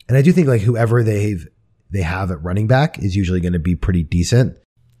I do think like whoever they have at running back is usually going to be pretty decent.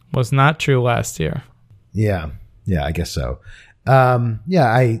 Was not true last year. Yeah, I guess so. What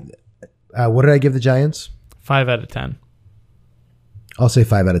did I give the Giants? 5 out of 10. I'll say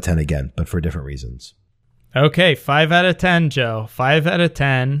 5 out of 10 again, but for different reasons. Okay, 5 out of 10, Joe. 5 out of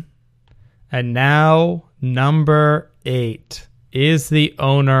 10. And now number 8. Is the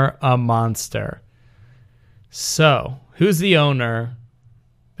owner a monster? So, who's the owner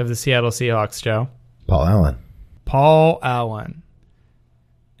of the Seattle Seahawks, Joe? Paul Allen. Paul Allen.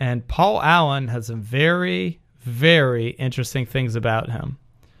 And Paul Allen has some very, very interesting things about him.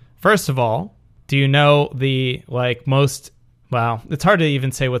 First of all, do you know it's hard to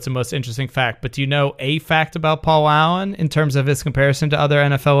even say what's the most interesting fact, but do you know a fact about Paul Allen in terms of his comparison to other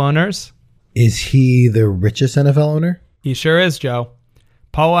NFL owners? Is he the richest NFL owner? He sure is, Joe.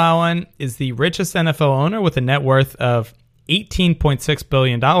 Paul Allen is the richest NFL owner with a net worth of $18.6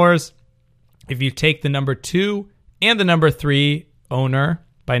 billion. If you take the number 2 and the number 3 owner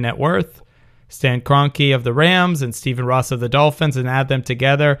by net worth, Stan Kroenke of the Rams and Stephen Ross of the Dolphins, and add them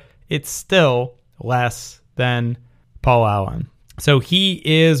together, it's still less than Paul Allen. So he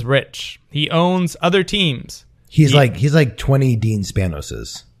is rich. He owns other teams. He's like 20 Dean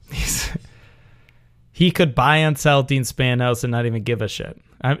Spanoses. He could buy and sell Dean Spanos and not even give a shit.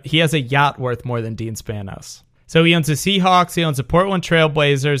 He has a yacht worth more than Dean Spanos. So he owns the Seahawks, he owns the Portland Trail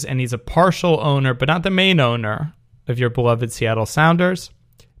Blazers, and he's a partial owner, but not the main owner of your beloved Seattle Sounders.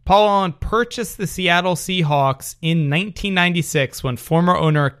 Paul Allen purchased the Seattle Seahawks in 1996 when former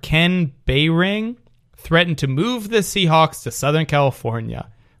owner Ken Behring threatened to move the Seahawks to Southern California.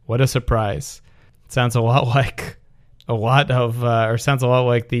 What a surprise. It sounds a lot like the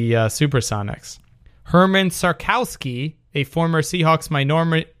Supersonics. Herman Sarkowski, a former Seahawks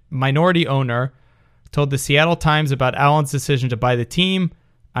minority owner, told the Seattle Times about Allen's decision to buy the team.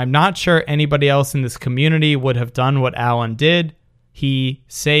 I'm not sure anybody else in this community would have done what Allen did. He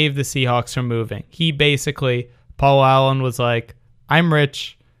saved the Seahawks from moving. Paul Allen was like, I'm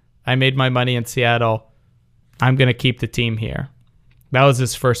rich. I made my money in Seattle. I'm going to keep the team here. That was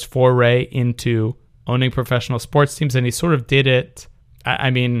his first foray into owning professional sports teams, and he sort of did it,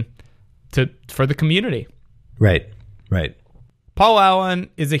 for the community. Right. Paul Allen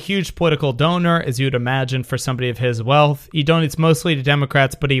is a huge political donor, as you would imagine, for somebody of his wealth. He donates mostly to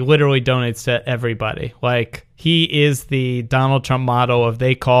Democrats, but he literally donates to everybody. Like, he is the Donald Trump motto of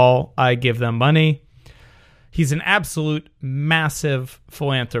they call, I give them money. He's an absolute massive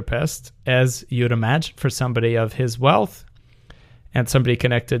philanthropist, as you'd imagine, for somebody of his wealth and somebody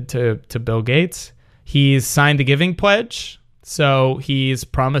connected to Bill Gates. He's signed the Giving Pledge, so he's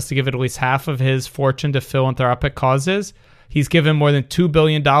promised to give at least half of his fortune to philanthropic causes. He's given more than $2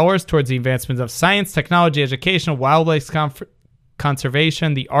 billion towards the advancement of science, technology, education, wildlife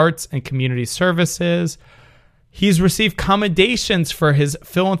conservation, the arts, and community services. He's received commendations for his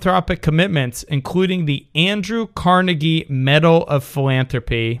philanthropic commitments, including the Andrew Carnegie Medal of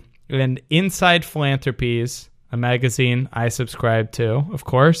Philanthropy and Inside Philanthropies, a magazine I subscribe to, of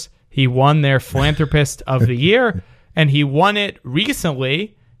course. He won their Philanthropist of the Year, and he won it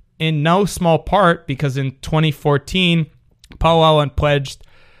recently in no small part because in 2014, Paul Allen pledged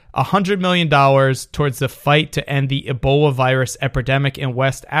 $100 million towards the fight to end the Ebola virus epidemic in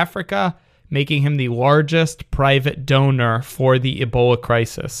West Africa, making him the largest private donor for the Ebola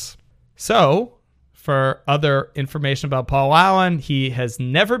crisis. So, for other information about Paul Allen, he has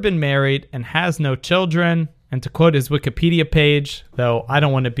never been married and has no children. And to quote his Wikipedia page, though I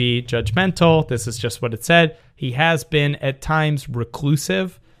don't want to be judgmental, this is just what it said, he has been at times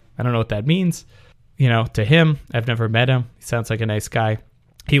reclusive. I don't know what that means. You know, to him, I've never met him. He sounds like a nice guy.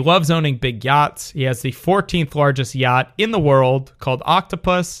 He loves owning big yachts. He has the 14th largest yacht in the world called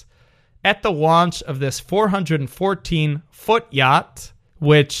Octopus. At the launch of this 414-foot yacht,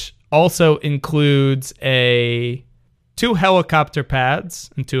 which also includes 2 helicopter pads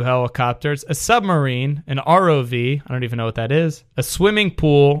and 2 helicopters, a submarine, an ROV, I don't even know what that is, a swimming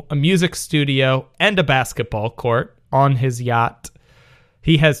pool, a music studio, and a basketball court on his yacht.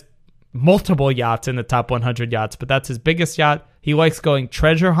 He has multiple yachts in the top 100 yachts, but that's his biggest yacht. He likes going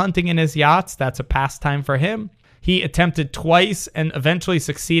treasure hunting in his yachts. That's a pastime for him. He attempted twice and eventually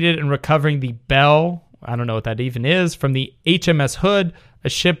succeeded in recovering the Belle, I don't know what that even is, from the HMS Hood, a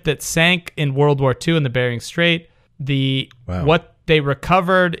ship that sank in World War II in the Bering Strait. What they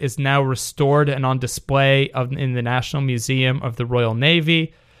recovered is now restored and on display in the National Museum of the Royal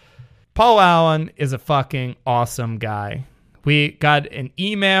Navy. Paul Allen is a fucking awesome guy. We got an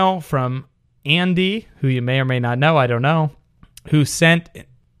email from Andy, who you may or may not know, I don't know, who sent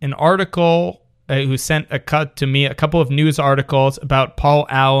an article, who sent a couple of news articles about Paul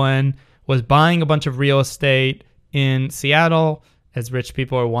Allen was buying a bunch of real estate in Seattle, as rich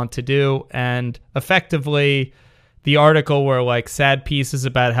people are wont to do, and effectively the article were like sad pieces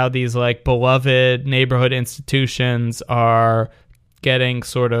about how these like beloved neighborhood institutions are getting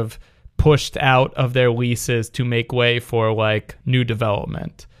sort of pushed out of their leases to make way for like new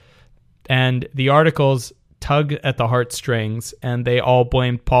development. And the articles tugged at the heartstrings and they all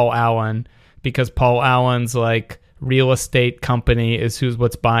blamed Paul Allen because Paul Allen's like real estate company is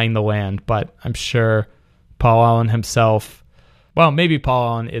what's buying the land. But I'm sure Paul Allen himself, well, maybe Paul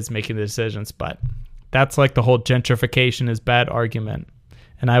Allen is making the decisions, but that's like the whole gentrification is bad argument.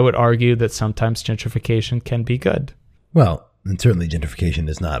 And I would argue that sometimes gentrification can be good. Well, and certainly gentrification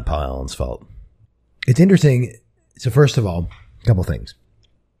is not Paul Allen's fault. It's interesting. So first of all, a couple things.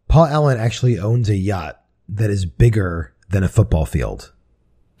 Paul Allen actually owns a yacht that is bigger than a football field.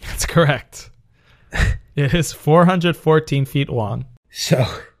 That's correct. It is 414 feet long.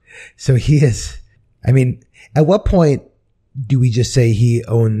 So he is, I mean, at what point do we just say he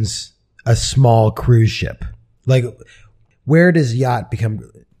owns a small cruise ship? Like, where does yacht become?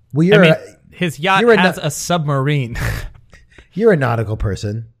 Well, his yacht has a submarine. You're a nautical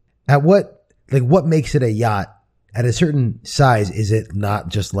person. At what makes it a yacht? At a certain size, is it not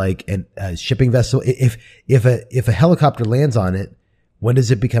just like a shipping vessel? If a helicopter lands on it, when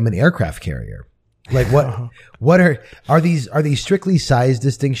does it become an aircraft carrier? Like what are these strictly size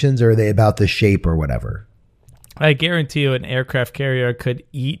distinctions, or are they about the shape or whatever? I guarantee you an aircraft carrier could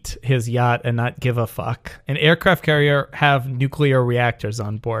eat his yacht and not give a fuck. An aircraft carrier have nuclear reactors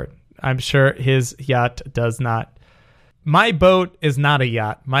on board. I'm sure his yacht does not. My boat is not a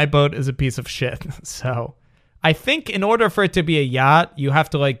yacht. My boat is a piece of shit. So I think in order for it to be a yacht, you have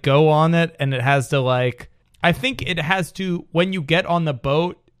to like go on it, and it has to like, I think it has to, when you get on the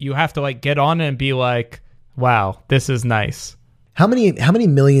boat, you have to like get on it and be like, wow, this is nice. How many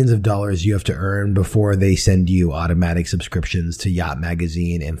millions of dollars you have to earn before they send you automatic subscriptions to Yacht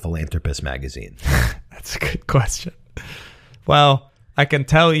Magazine and Philanthropist Magazine? That's a good question. Well, I can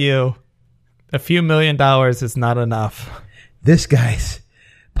tell you a few $1 million is not enough.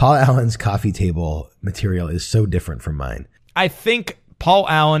 Paul Allen's coffee table material is so different from mine. I think Paul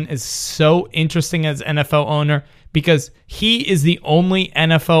Allen is so interesting as NFL owner because he is the only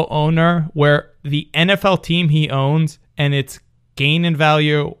NFL owner where the NFL team he owns and its gain in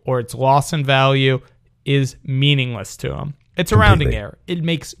value or its loss in value is meaningless to him. It's a rounding error. It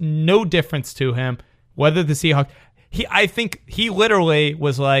makes no difference to him whether the Seahawks... I think he literally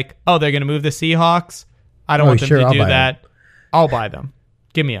was like, oh, they're going to move the Seahawks? I don't want them to do that. I'll buy them.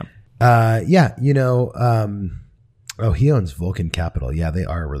 Give me them. Yeah, he owns Vulcan Capital. Yeah, they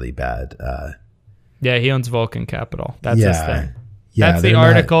are really bad. Yeah, he owns Vulcan Capital. That's his thing. Yeah, that's the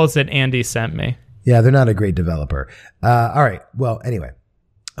articles that Andy sent me. Yeah, they're not a great developer. All right. Well, anyway.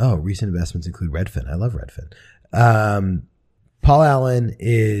 Oh, recent investments include Redfin. I love Redfin. Paul Allen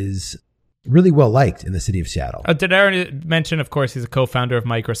is really well liked in the city of Seattle. Did I already mention, of course, he's a co-founder of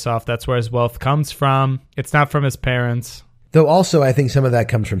Microsoft. That's where his wealth comes from. It's not from his parents. Though also, I think some of that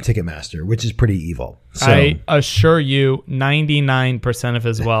comes from Ticketmaster, which is pretty evil. So, I assure you, 99% of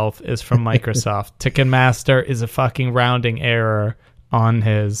his wealth is from Microsoft. Ticketmaster is a fucking rounding error on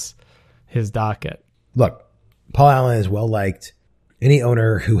his docket. Look, Paul Allen is well liked. Any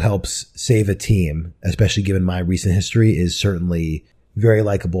owner who helps save a team, especially given my recent history, is certainly very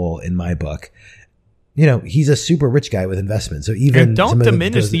likable in my book. You know, he's a super rich guy with investments. So even and don't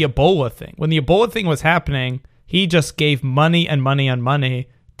diminish the Ebola thing. When the Ebola thing was happening, he just gave money and money and money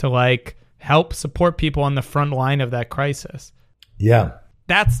to like help support people on the front line of that crisis. Yeah.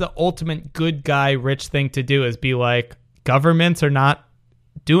 That's the ultimate good guy, rich thing to do, is be like, governments are not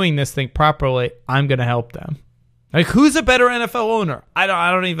doing this thing properly. I'm going to help them. Like, who's a better NFL owner? I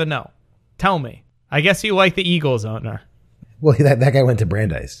don't even know. Tell me. I guess you like the Eagles owner. Well, that guy went to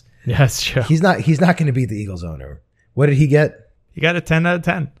Brandeis. Yeah, that's true. He's not going to beat the Eagles owner. What did he get? He got a 10 out of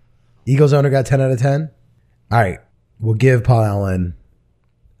 10. Eagles owner got 10 out of 10? All right. We'll give Paul Allen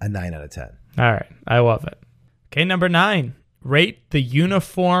a 9 out of 10. All right. I love it. Okay, number 9. Rate the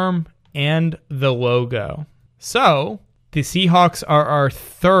uniform and the logo. So, the Seahawks are our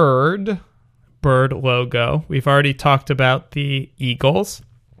third bird logo. We've already talked about the Eagles.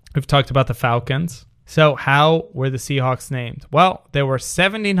 We've talked about the Falcons. So how were the Seahawks named? Well, there were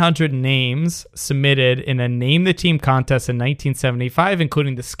 1,700 names submitted in a Name the Team contest in 1975,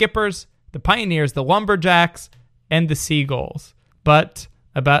 including the Skippers, the Pioneers, the Lumberjacks, and the Seagulls. But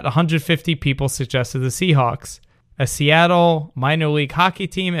about 150 people suggested the Seahawks. A Seattle minor league hockey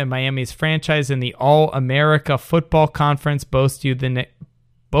team and Miami's franchise in the All-America Football Conference both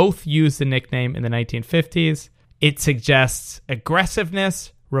used the nickname in the 1950s. It suggests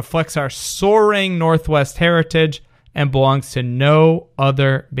aggressiveness, reflects our soaring Northwest heritage, and belongs to no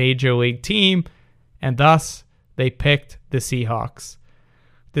other major league team, and thus they picked the Seahawks.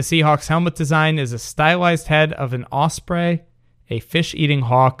 The Seahawks helmet design is a stylized head of an osprey, a fish-eating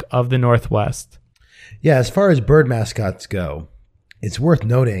hawk of the Northwest. Yeah, as far as bird mascots go, it's worth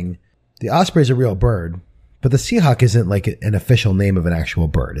noting the osprey is a real bird, but the Seahawk isn't like an official name of an actual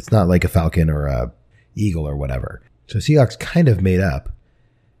bird. It's not like a falcon or a eagle or whatever. So Seahawks kind of made up.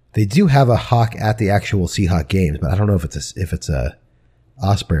 They do have a hawk at the actual Seahawk games, but I don't know if it's a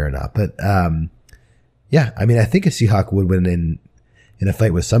osprey or not. But yeah, I mean, I think a Seahawk would win in a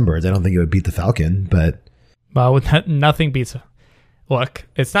fight with some birds. I don't think it would beat the falcon, but well, nothing beats. Look,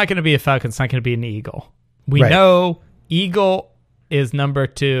 it's not going to be a falcon. It's not going to be an eagle. We Right. know eagle is number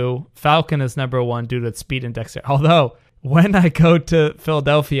 2. Falcon is number 1 due to its speed and dexterity. Although when I go to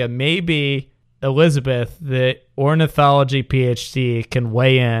Philadelphia, maybe Elizabeth, the ornithology PhD, can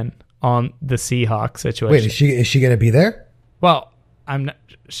weigh in on the Seahawk situation. wait, is she going to be there? Well,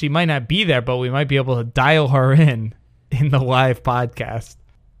 she might not be there, but we might be able to dial her in the live podcast.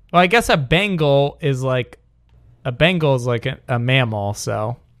 Well, I guess a Bengal is like a mammal,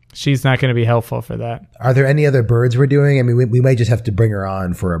 so she's not going to be helpful for that. Are there any other birds we're doing? I mean, we might just have to bring her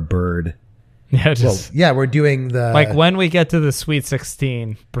on for a bird. Yeah, We're doing the like when we get to the Sweet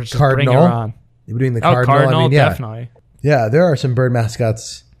 16, just Cardinal. bring her on. We're doing the Cardinal. Cardinal. I mean, yeah. Definitely. Yeah, there are some bird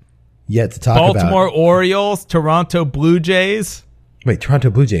mascots yet to talk about. Baltimore Orioles, Toronto Blue Jays. Wait, Toronto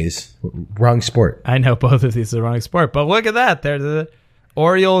Blue Jays. Wrong sport. I know both of these are the wrong sport, but look at that. They're the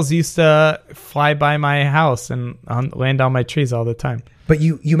Orioles used to fly by my house and land on my trees all the time. But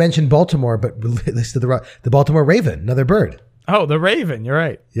you mentioned Baltimore, but listed the Baltimore Raven, another bird. Oh, the Raven. You're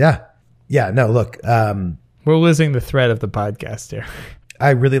right. Yeah. Yeah, no, look. We're losing the thread of the podcast here. I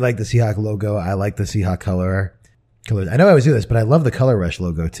really like the Seahawk logo. I like the Seahawk colors. I know I always do this, but I love the Color Rush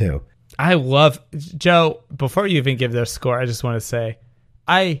logo too. I love, Joe, before you even give their score, I just want to say,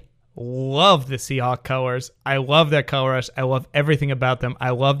 I love the Seahawk colors. I love their color rush. I love everything about them.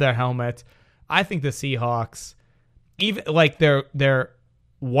 I love their helmet. I think the Seahawks, even like their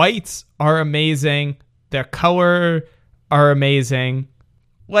whites are amazing. Their color are amazing.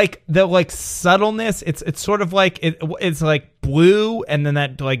 Like the subtleness, it's sort of like it's like blue and then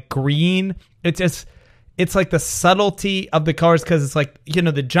that like green. It's like the subtlety of the colors, because it's like, you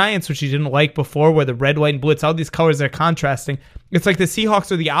know, the Giants, which you didn't like before, where the red, white, and blue, it's all these colors that are contrasting. It's like the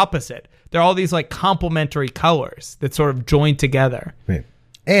Seahawks are the opposite. They're all these like complementary colors that sort of join together. Right.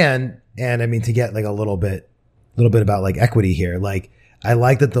 And I mean, to get like a little bit about like equity here, like I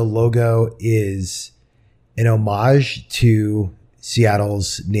like that the logo is an homage to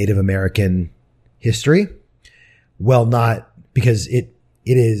Seattle's Native American history. Well, not because it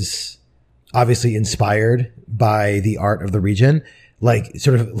is obviously inspired by the art of the region, like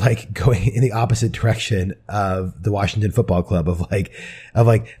sort of like going in the opposite direction of the Washington Football Club of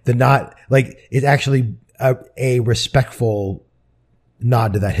the not like it's actually a respectful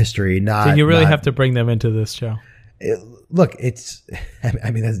nod to that history. Not so you really have to bring them into this show. Look, it's,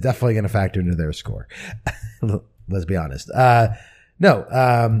 I mean, that's definitely going to factor into their score. Let's be honest.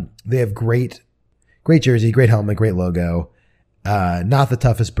 No, they have great jersey, great helmet, great logo. Not the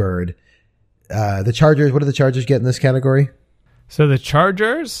toughest bird. The Chargers, what do the Chargers get in this category? So the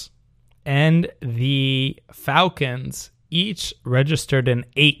Chargers and the Falcons each registered an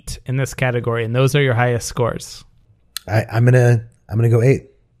 8 in this category, and those are your highest scores. I'm gonna go 8.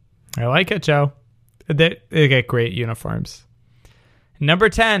 I like it, Joe. They get great uniforms. Number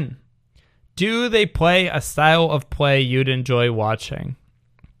 10. Do they play a style of play you'd enjoy watching?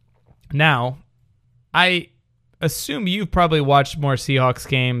 Now, I assume you've probably watched more Seahawks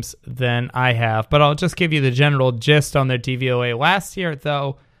games than I have, but I'll just give you the general gist on their DVOA last year,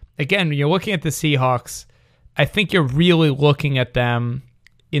 though. Again, when you're looking at the Seahawks, I think you're really looking at them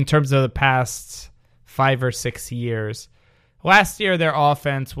in terms of the past 5 or 6 years. Last year, their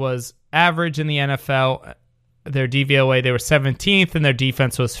offense was average in the NFL. Their DVOA, they were 17th, and their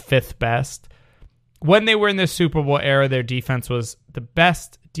defense was 5th best. When they were in the Super Bowl era, their defense was the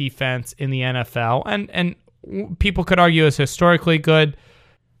best defense in the NFL, and people could argue is historically good.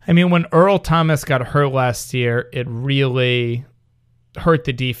 I mean, when Earl Thomas got hurt last year, it really hurt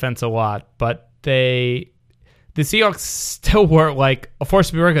the defense a lot, but the Seahawks still were like a force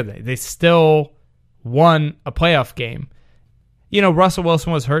to be reckoned with. They still won a playoff game. You know, Russell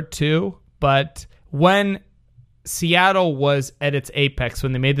Wilson was hurt too, but when Seattle was at its apex,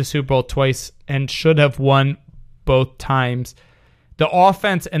 when they made the Super Bowl twice and should have won both times, the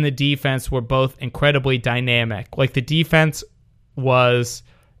offense and the defense were both incredibly dynamic. Like, the defense was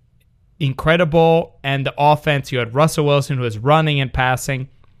incredible, and the offense, you had Russell Wilson who was running and passing.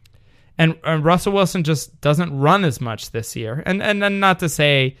 And Russell Wilson just doesn't run as much this year. And not to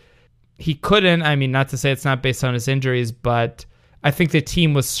say he couldn't, I mean, not to say it's not based on his injuries, but I think the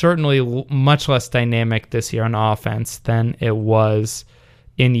team was certainly much less dynamic this year on offense than it was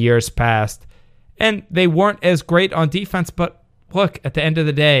in years past. And they weren't as great on defense, but look, at the end of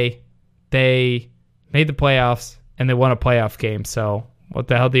the day, they made the playoffs and they won a playoff game. So what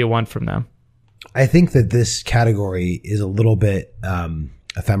the hell do you want from them? I think that this category is a little bit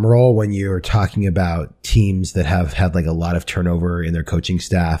ephemeral when you're talking about teams that have had like a lot of turnover in their coaching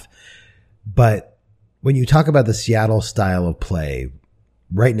staff. But when you talk about the Seattle style of play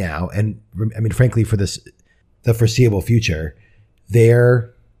right now, and I mean, frankly, for the foreseeable future,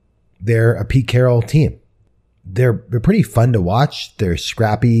 they're a Pete Carroll team. They're pretty fun to watch. They're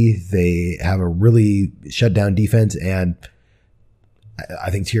scrappy. They have a really shut down defense. And I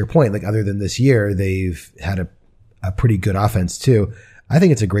think to your point, like other than this year, they've had a pretty good offense too. I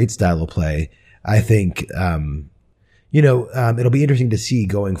think it's a great style of play. I think, it'll be interesting to see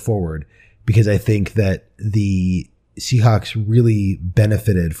going forward, because I think that the Seahawks really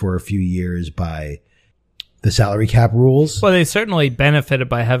benefited for a few years by the salary cap rules. Well, they certainly benefited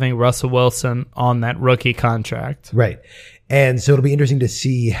by having Russell Wilson on that rookie contract. Right. And so it'll be interesting to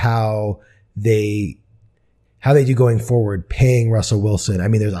see how they do going forward, paying Russell Wilson. I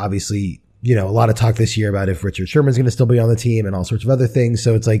mean, there's obviously, a lot of talk this year about if Richard Sherman's going to still be on the team and all sorts of other things.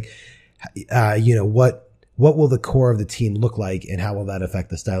 So it's like, what will the core of the team look like, and how will that affect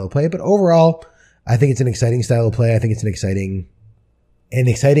the style of play? But overall, I think it's an exciting style of play. I think it's an exciting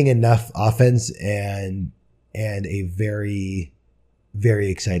enough offense and a very, very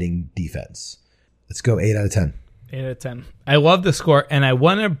exciting defense. Let's go 8 out of 10. 8 out of 10. I love the score, and I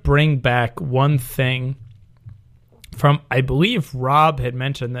want to bring back one thing from, I believe Rob had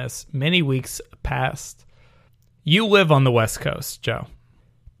mentioned this many weeks past. You live on the West Coast, Joe.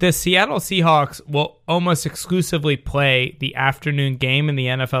 The Seattle Seahawks will almost exclusively play the afternoon game in the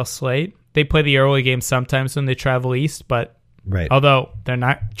NFL slate. They play the early game sometimes when they travel east, but right. Although they're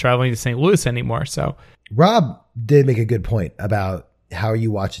not traveling to St. Louis anymore. So Rob did make a good point about how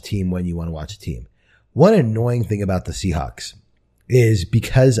you watch a team when you want to watch a team. One annoying thing about the Seahawks is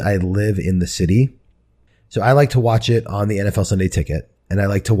because I live in the city, so I like to watch it on the NFL Sunday Ticket, and I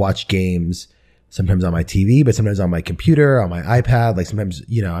like to watch games sometimes on my TV, but sometimes on my computer, on my iPad. Like sometimes,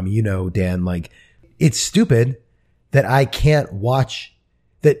 Dan, like it's stupid that I can't watch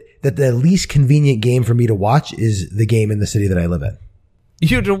that the least convenient game for me to watch is the game in the city that I live in.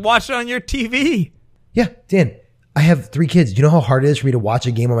 You have to watch it on your TV. Yeah, Dan, I have 3 kids. Do you know how hard it is for me to watch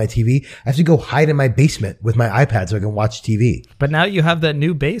a game on my TV? I have to go hide in my basement with my iPad so I can watch TV. But now you have that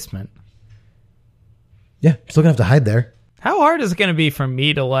new basement. Yeah, still gonna have to hide there. How hard is it going to be for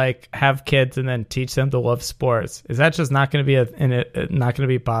me to like have kids and then teach them to love sports? Is that just not going to be not going to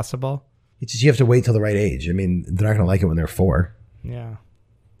be possible? It's just you have to wait till the right age. I mean, they're not going to like it when they're 4. Yeah.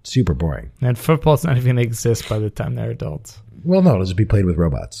 Super boring. And football's not even going to exist by the time they're adults. Well, no, it'll just be played with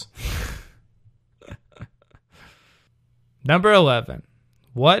robots. Number 11.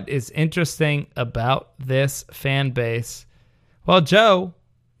 What is interesting about this fan base? Well, Joe,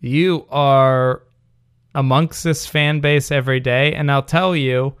 you are amongst this fan base every day, and I'll tell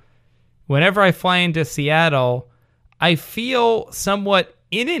you, whenever I fly into Seattle, I feel somewhat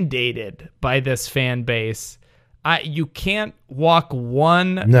inundated by this fan base. You can't walk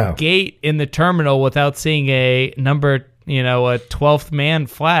one gate in the terminal without seeing a 12th man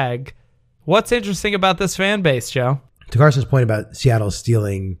flag. What's interesting about this fan base, Joe? To Carson's point about Seattle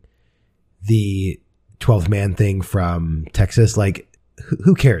stealing the 12th man thing from Texas, like,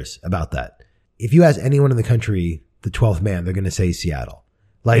 who cares about that? If you ask anyone in the country, the 12th man, they're going to say Seattle.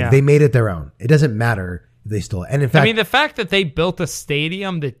 Like, they made it their own. It doesn't matter if they stole it. And in fact, I mean, the fact that they built a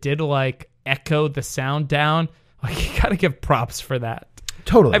stadium that did like echo the sound down, like, you got to give props for that.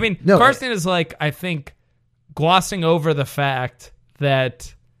 Totally. I mean, Carson is like, I think, glossing over the fact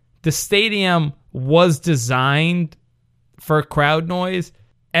that the stadium was designed for crowd noise,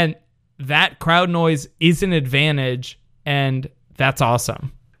 and that crowd noise is an advantage, and that's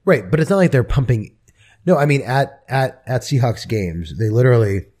awesome. Right, but it's not like they're pumping. No, I mean, at Seahawks games, they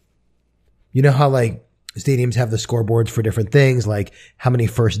literally, you know how like stadiums have the scoreboards for different things, like how many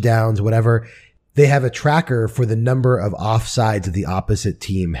first downs, whatever. They have a tracker for the number of offsides that the opposite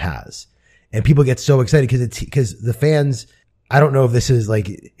team has. And people get so excited because the fans, I don't know if this is like,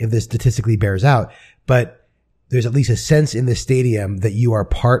 if this statistically bears out, but there's at least a sense in the stadium that you are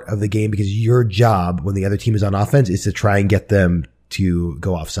part of the game because your job when the other team is on offense is to try and get them to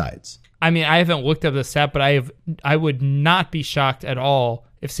go off sides. I mean, I haven't looked up the stat, but I would not be shocked at all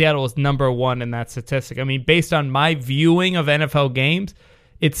if Seattle was number 1 in that statistic. I mean, based on my viewing of NFL games,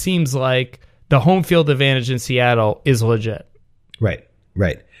 it seems like the home field advantage in Seattle is legit. Right.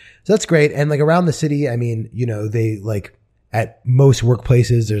 So that's great. And like around the city, I mean, you know, they like at most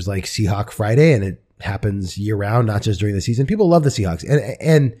workplaces, there's like Seahawk Friday, and it happens year round, not just during the season. People love the Seahawks.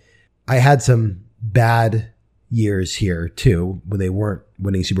 And I had some bad years here too, when they weren't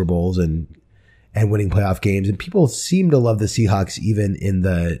winning Super Bowls and winning playoff games. And people seem to love the Seahawks even in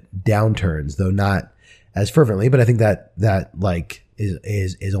the downturns, though not as fervently, but I think that like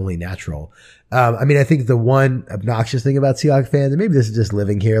is only natural. I mean, I think the one obnoxious thing about Seahawks fans, and maybe this is just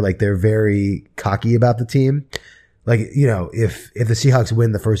living here, like they're very cocky about the team. Like, you know, if the Seahawks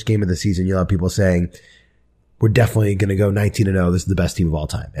win the first game of the season, you'll have people saying, we're definitely going to go 19-0. This is the best team of all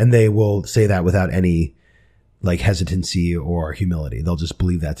time. And they will say that without any like hesitancy or humility. They'll just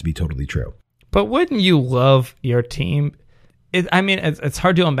believe that to be totally true. But wouldn't you love your team? It's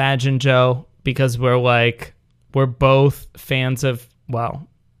hard to imagine, Joe, because we're both fans of, well,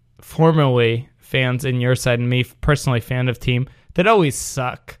 formerly fans in your side, and me personally fan of team that always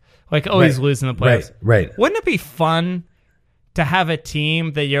suck, like always losing the playoffs. Right. Wouldn't it be fun to have a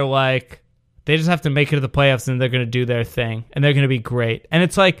team that you're like, they just have to make it to the playoffs and they're going to do their thing and they're going to be great? And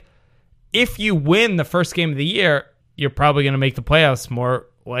it's like, if you win the first game of the year, you're probably going to make the playoffs more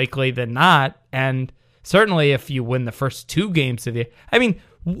likely than not. And certainly if you win the first 2 games of the year, I mean,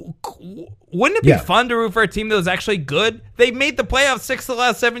 wouldn't it be fun to root for a team that was actually good? They made the playoffs 6 of the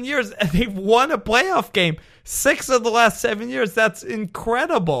last 7 years, and they've won a playoff game 6 of the last 7 years. That's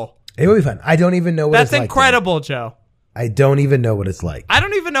incredible. It would be fun. I don't even know what it's like. That's incredible, Joe. I don't even know what it's like. I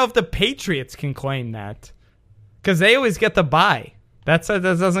don't even know if the Patriots can claim that, because they always get the bye. That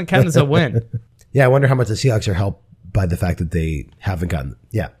doesn't count as a win. Yeah, I wonder how much the Seahawks are helped by the fact that they haven't gotten.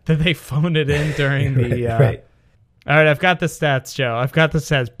 Yeah, that they phoned it in during the. Right. All right, I've got the stats, Joe. I've got the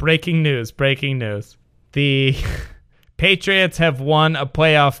stats. Breaking news. The Patriots have won a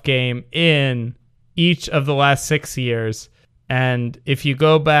playoff game in each of the last 6 years. And if you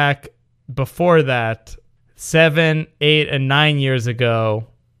go back before that, 7, 8, and 9 years ago,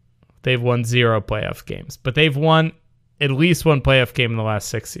 they've won 0 playoff games. But they've won at least 1 playoff game in the last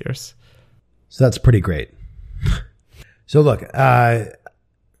 6 years. So that's pretty great. So look, I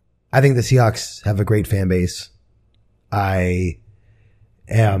think the Seahawks have a great fan base. I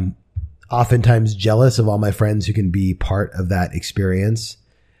am oftentimes jealous of all my friends who can be part of that experience.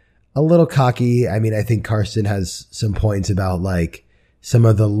 A little cocky. I mean, I think Carson has some points about like some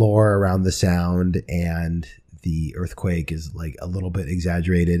of the lore around the sound and the earthquake is like a little bit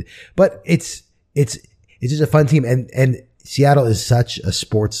exaggerated, but it's just a fun team. And Seattle is such a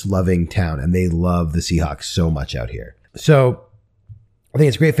sports loving town and they love the Seahawks so much out here. So I think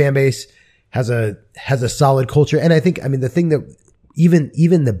it's a great fan base. has a solid culture. And I think, I mean, the thing that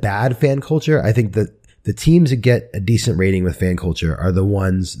even the bad fan culture, I think that the teams that get a decent rating with fan culture are the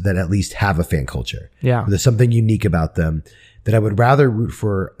ones that at least have a fan culture. Yeah. There's something unique about them that I would rather root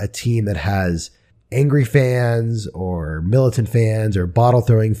for a team that has angry fans or militant fans or bottle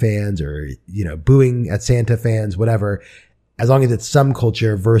throwing fans or, you know, booing at Santa fans, whatever, as long as it's some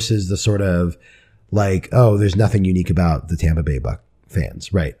culture versus the sort of like, oh, there's nothing unique about the Tampa Bay Buck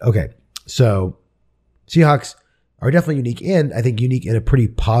fans. Right. Okay. So Seahawks are definitely unique, and I think unique in a pretty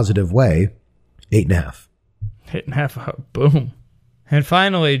positive way. 8.5. 8.5. Oh, boom. And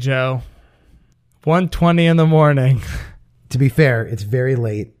finally, Joe, 1:20 in the morning. To be fair, it's very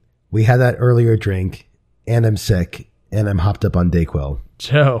late. We had that earlier drink, and I'm sick, and I'm hopped up on Dayquil.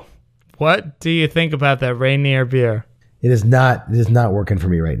 Joe, what do you think about that Rainier beer? It is not working for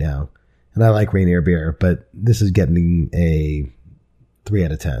me right now. And I like Rainier beer, but this is getting a 3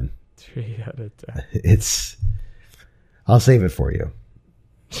 out of 10. 3 out of 10. I'll save it for you.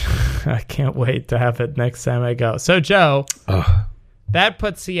 I can't wait to have it next time I go. So, Joe, that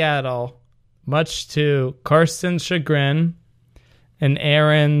puts Seattle, much to Carson's chagrin and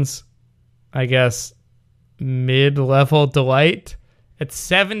Aaron's, I guess, mid-level delight, at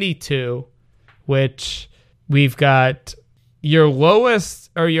 72, which we've got your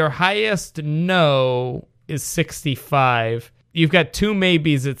lowest or your highest no is 65. You've got 2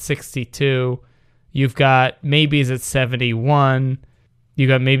 maybes at 62. You've got maybes at 71. You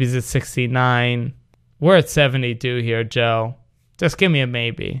got maybes at 69. We're at 72 here, Joe. Just give me a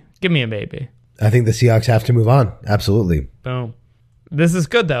maybe. Give me a maybe. I think the Seahawks have to move on. Absolutely. Boom. This is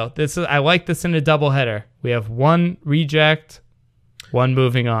good, though. I like this in a doubleheader. We have 1 reject, 1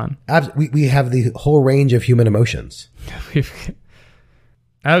 moving on. We have the whole range of human emotions.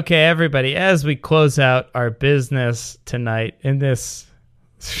 Okay, everybody, as we close out our business tonight in this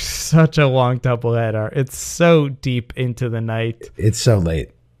such a long doubleheader, it's so deep into the night. It's so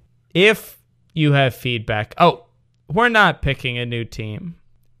late. If you have feedback, we're not picking a new team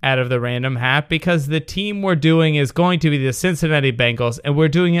out of the random hat because the team we're doing is going to be the Cincinnati Bengals, and we're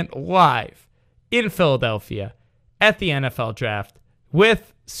doing it live in Philadelphia at the NFL Draft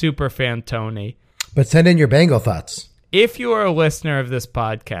with Superfan Tony. But send in your Bengal thoughts. If you are a listener of this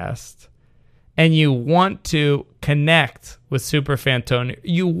podcast and you want to connect with Superfan Tony,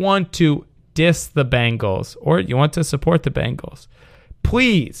 you want to diss the Bengals, or you want to support the Bengals,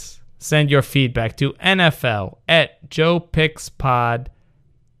 please send your feedback to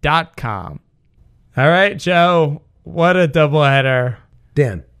NFL@JoePicksPod.com. All right, Joe, what a doubleheader.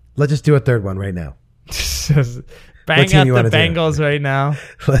 Dan, let's just do a third one right now. Bang out the Bengals right now.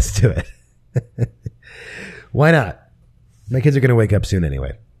 Let's do it. Why not? My kids are going to wake up soon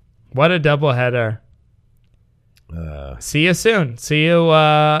anyway. What a doubleheader. See you soon. See you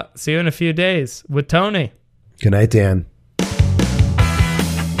in a few days with Tony. Good night, Dan.